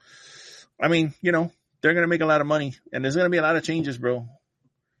 I mean, they're going to make a lot of money. And there's going to be a lot of changes, bro.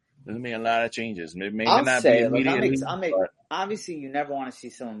 There's going to be a lot of changes. It may not be immediately. Obviously, you never want to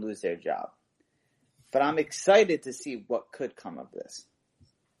see someone lose their job. But I'm excited to see what could come of this.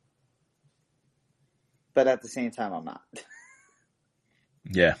 But at the same time, I'm not.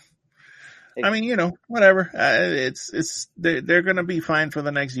 Yeah. I mean, whatever. They're going to be fine for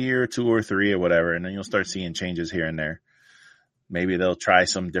the next year or 2 or 3 or whatever. And then you'll start seeing changes here and there. Maybe they'll try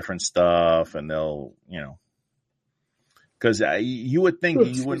some different stuff, and they'll, because you would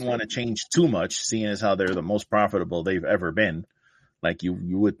think you wouldn't want to change too much, seeing as how they're the most profitable they've ever been. Like you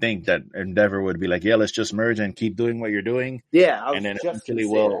would think that Endeavor would be like, yeah, let's just merge and keep doing what you're doing. Yeah. And then eventually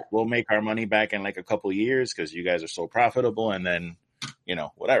we'll make our money back in like a couple of years because you guys are so profitable, and then,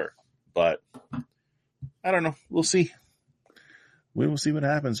 whatever. But I don't know. We'll see. We will see what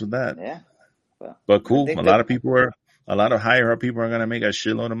happens with that. Yeah. Well, but cool. A lot of higher up people are going to make a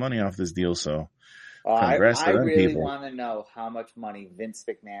shitload of money off this deal. So congrats to them people. I really want to know how much money Vince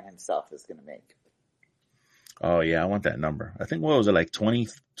McMahon himself is going to make. Oh yeah. I want that number. I think, what was it, like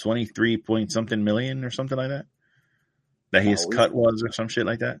 23 point something million or something like that? That his cut was, or some shit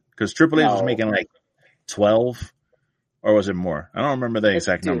like that. Cause Triple H was making like 12. Or was it more? I don't remember the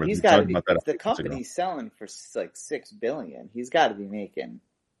exact number. He's got to be, the company's selling for like $6 billion. He's got to be making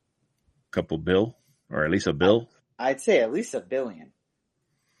a couple bill, or at least a bill. I'd say at least $1 billion.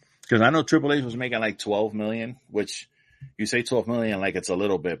 Because I know Triple H was making like 12 million, which you say 12 million like it's a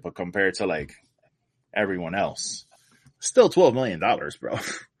little bit, but compared to like everyone else, still $12 million, bro.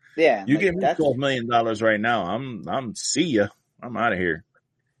 Yeah, you give me $12 million right now, I'm see ya. I'm out of here.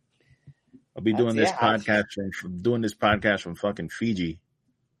 I'll be doing this podcast from fucking Fiji.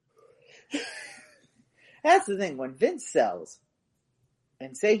 That's the thing. When Vince sells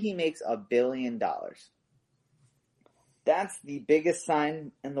and say he makes $1 billion, that's the biggest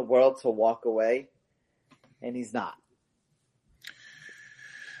sign in the world to walk away, and he's not.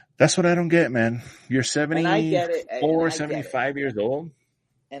 That's what I don't get, man. You're 74, 75 years old.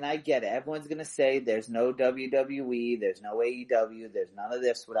 and I get it. Everyone's going to say there's no WWE, there's no AEW, there's none of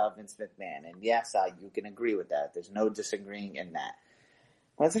this without Vince McMahon. And yes, you can agree with that. There's no disagreeing in that.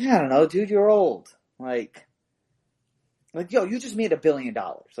 But I was like, I don't know, dude, you're old. Like, yo, you just made $1 billion.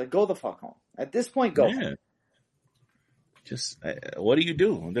 Like, go the fuck home. At this point, go home. Just, what do you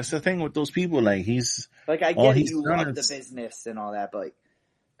do? That's the thing with those people. Like, like, I get you love the business and all that, but like,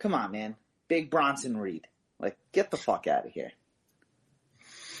 come on, man. Big Bronson Reed. Like, get the fuck out of here.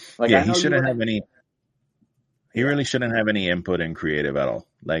 Like, yeah, he shouldn't have any. He really shouldn't have any input in creative at all.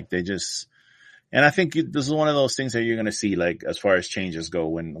 Like, they just. And I think this is one of those things that you're going to see, like, as far as changes go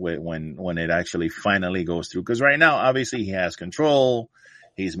when it actually finally goes through. Because right now, obviously, he has control.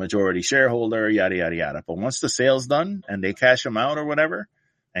 He's majority shareholder, yada, yada, yada. But once the sale's done and they cash him out or whatever,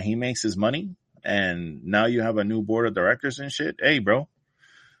 and he makes his money, and now you have a new board of directors and shit, hey, bro,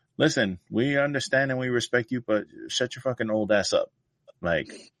 listen, we understand and we respect you, but shut your fucking old ass up.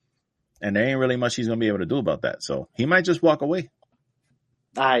 Like, and there ain't really much he's going to be able to do about that. So he might just walk away.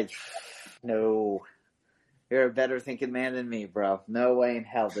 No. You're a better thinking man than me, bro. No way in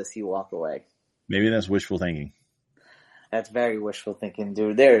hell does he walk away. Maybe that's wishful thinking. That's very wishful thinking,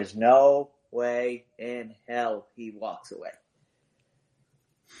 dude. There is no way in hell he walks away.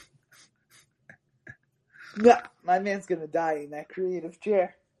 No, my man's gonna die in that creative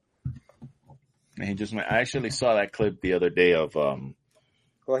chair. And I actually saw that clip the other day of well,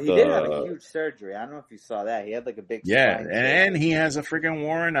 he did have a huge surgery. I don't know if you saw that. He had like a big and he has a freaking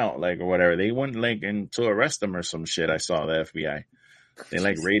warrant out, like, or whatever. They went like to arrest him or some shit. I saw the FBI. They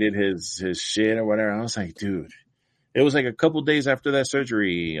like raided his shit or whatever. I was like, dude. It was like a couple days after that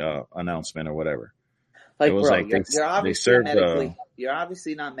surgery announcement or whatever. Like, it was bro, like you're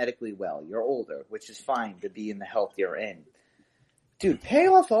obviously not medically well. You're older, which is fine to be in the health you're in. Dude, pay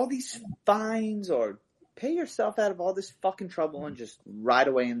off all these fines or pay yourself out of all this fucking trouble and just ride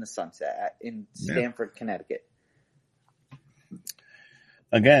away in the sunset in Stamford, Connecticut.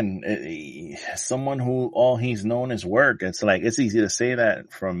 Again, someone who all he's known is work. It's like, it's easy to say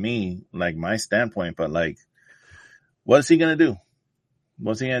that from me, like my standpoint, but like, what's he going to do?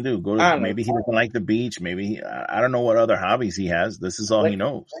 What's he going to do? Maybe he doesn't like the beach. Maybe I don't know what other hobbies he has. This is all he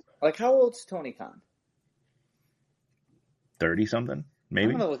knows. Like, how old's Tony Khan? 30 something,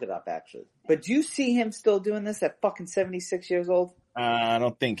 maybe. I'm going to look it up, actually. But do you see him still doing this at fucking 76 years old? I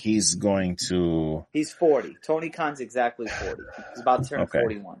don't think he's going to. He's 40. Tony Khan's exactly 40. He's about to turn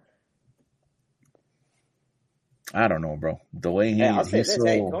 41. I don't know, bro. The way he, I'll say this.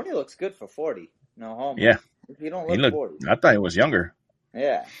 Hey, Tony looks good for 40. No homo. Yeah. You don't look 40. I thought he was younger.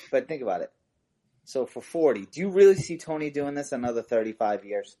 Yeah, but think about it. So for 40, do you really see Tony doing this another 35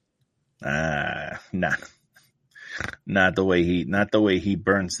 years? Nah. Not the way he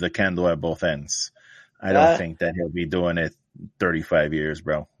burns the candle at both ends. I don't think that he'll be doing it 35 years,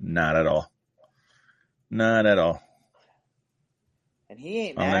 bro. Not at all. Not at all. And he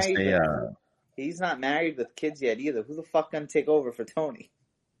ain't married. He's not married with kids yet either. Who the fuck gonna take over for Tony?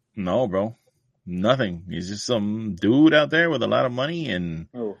 No, bro. Nothing. He's just some dude out there with a lot of money and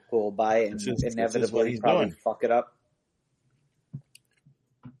who will buy it and inevitably probably fuck it up.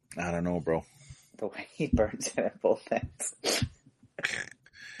 I don't know, bro. The way he burns it at both ends.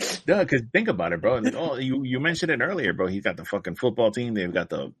 No, because think about it, bro. Oh, you mentioned it earlier, bro. He's got the fucking football team. They've got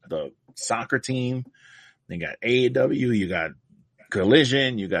the soccer team. They got AEW. You got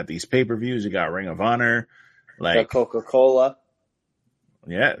Collision. You got these pay-per-views. You got Ring of Honor. Like the Coca-Cola.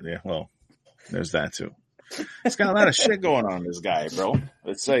 Yeah. Well, there's that too. It's got a lot of shit going on, this guy, bro.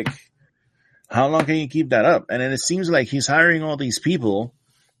 It's like, how long can you keep that up? And then it seems like he's hiring all these people,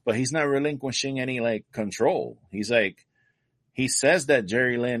 but he's not relinquishing any like control. He's like, he says that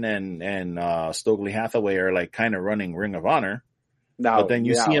Jerry Lynn and Stokely Hathaway are like kind of running Ring of Honor, but then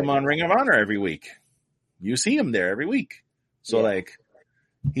you see him on Ring of Honor every week. You see him there every week. So like,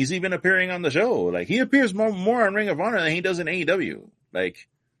 he's even appearing on the show. Like he appears more on Ring of Honor than he does in AEW. Like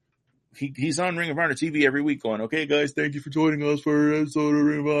he's on Ring of Honor TV every week going, okay guys, thank you for joining us for an episode of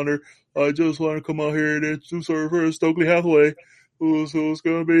Ring of Honor. I just want to come out here and introduce her for Stokely Hathaway, who's going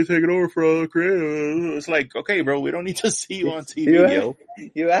to be taking over for creative. It's like, okay, bro, we don't need to see you on TV, yo.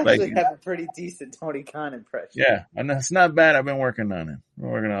 You actually have a pretty decent Tony Khan impression. Yeah, and it's not bad. I've been working on it. I'm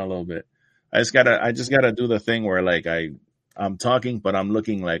working on it a little bit. I just gotta do the thing where like I'm talking, but I'm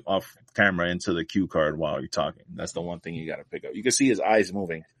looking like off camera into the cue card while you're talking. That's the one thing you gotta pick up. You can see his eyes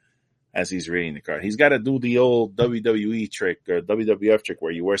moving as he's reading the card. He's got to do the old WWE trick or WWF trick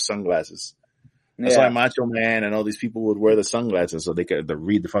where you wear sunglasses. That's why Macho Man and all these people would wear the sunglasses so they could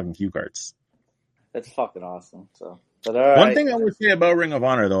read the fucking cue cards. That's fucking awesome. So, but one thing I would say about Ring of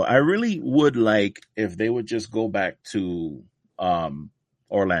Honor though, I really would like if they would just go back to,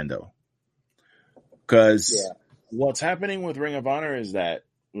 Orlando. Because what's happening with Ring of Honor is that,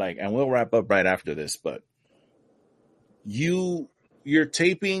 like, and we'll wrap up right after this, but you're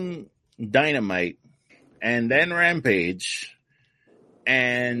taping Dynamite and then Rampage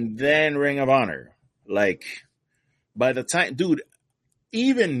and then Ring of Honor. Like, by the time, dude,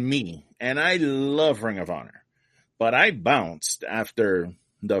 even me, and I love Ring of Honor, but I bounced after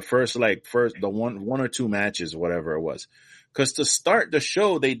the first one or two matches, whatever it was. Because to start the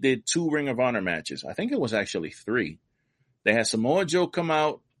show, they did 2 Ring of Honor matches. I think it was actually 3. They had Samoa Joe come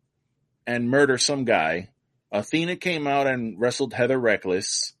out and murder some guy. Athena came out and wrestled Heather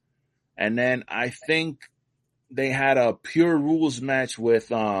Reckless. And then I think they had a Pure Rules match with,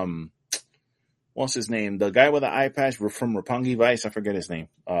 what's his name? The guy with the eye patch from Roppongi Vice. I forget his name.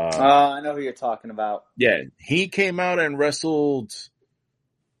 I know who you're talking about. Yeah. He came out and wrestled,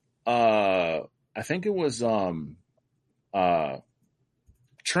 I think it was,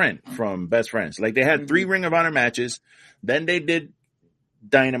 Trent from Best Friends. Like, they had 3 Ring of Honor matches. Then they did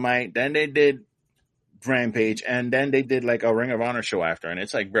Dynamite. Then they did Rampage. And then they did like a Ring of Honor show after. And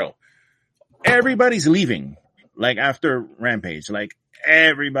it's like, bro, everybody's leaving. Like, after Rampage, like,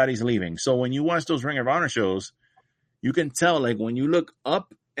 everybody's leaving. So when you watch those Ring of Honor shows, you can tell, like, when you look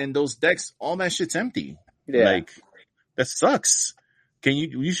up and those decks, all that shit's empty. Yeah. Like, that sucks.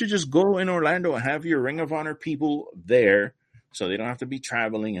 You should just go in Orlando and have your Ring of Honor people there so they don't have to be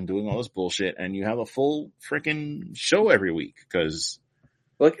traveling and doing all this bullshit, and you have a full freaking show every week. Because,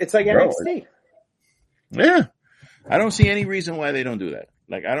 look, it's like NXT. Yeah. I don't see any reason why they don't do that.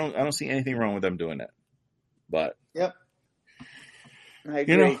 Like, I don't see anything wrong with them doing that. But, yep. I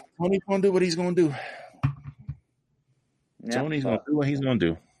agree. You know, Tony's going to do what he's going to do. Yep. Tony's going to do what he's going to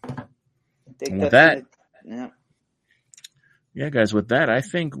do. And with that, yeah. Yeah, guys, with that, I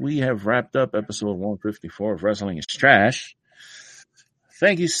think we have wrapped up episode 154 of Wrestling is Trash.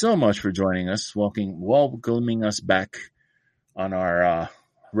 Thank you so much for joining us, welcoming us back on our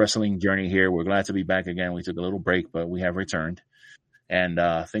wrestling journey here. We're glad to be back again. We took a little break, but we have returned. And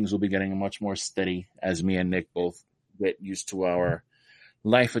things will be getting much more steady as me and Nick both get used to our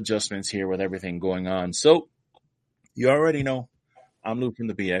life adjustments here with everything going on. So, you already know, I'm Luke from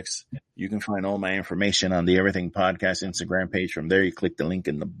the BX. You can find all my information on the Everything Podcast Instagram page. From there, you click the link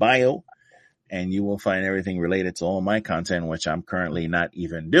in the bio, and you will find everything related to all my content, which I'm currently not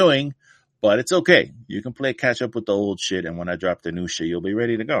even doing, but it's okay. You can play catch up with the old shit, and when I drop the new shit, you'll be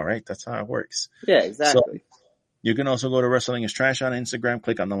ready to go, right? That's how it works. Yeah, exactly. So, you can also go to Wrestling is Trash on Instagram,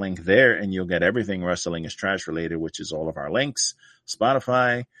 click on the link there, and you'll get everything Wrestling is Trash related, which is all of our links,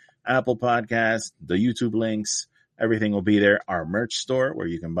 Spotify, Apple Podcasts, the YouTube links. Everything will be there. Our merch store, where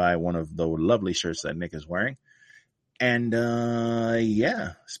you can buy one of the lovely shirts that Nick is wearing. And,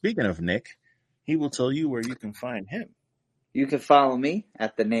 yeah, speaking of Nick, he will tell you where you can find him. You can follow me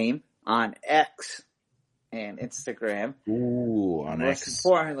at the name on X and Instagram. Ooh, on Most X. Most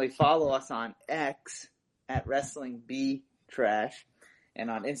importantly, follow us on X at Wrestling Be Trash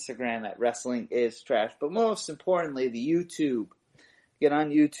and on Instagram at Wrestling Is Trash. But most importantly, the YouTube. Get on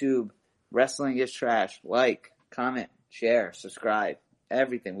YouTube, Wrestling Is Trash. Like, comment, share, subscribe,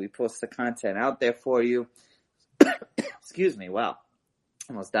 everything. We post the content out there for you. Excuse me. Wow.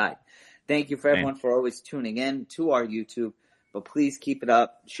 Almost died. Thank you for everyone for always tuning in to our YouTube. But please keep it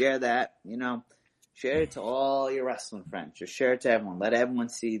up. Share that. Share it to all your wrestling friends. Just share it to everyone. Let everyone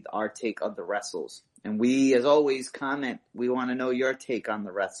see our take of the wrestles. And we, as always, comment. We want to know your take on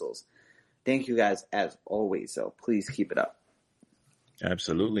the wrestles. Thank you guys, as always. So please keep it up.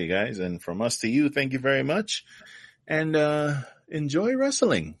 Absolutely, guys. And from us to you, thank you very much. And enjoy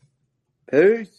wrestling. Peace.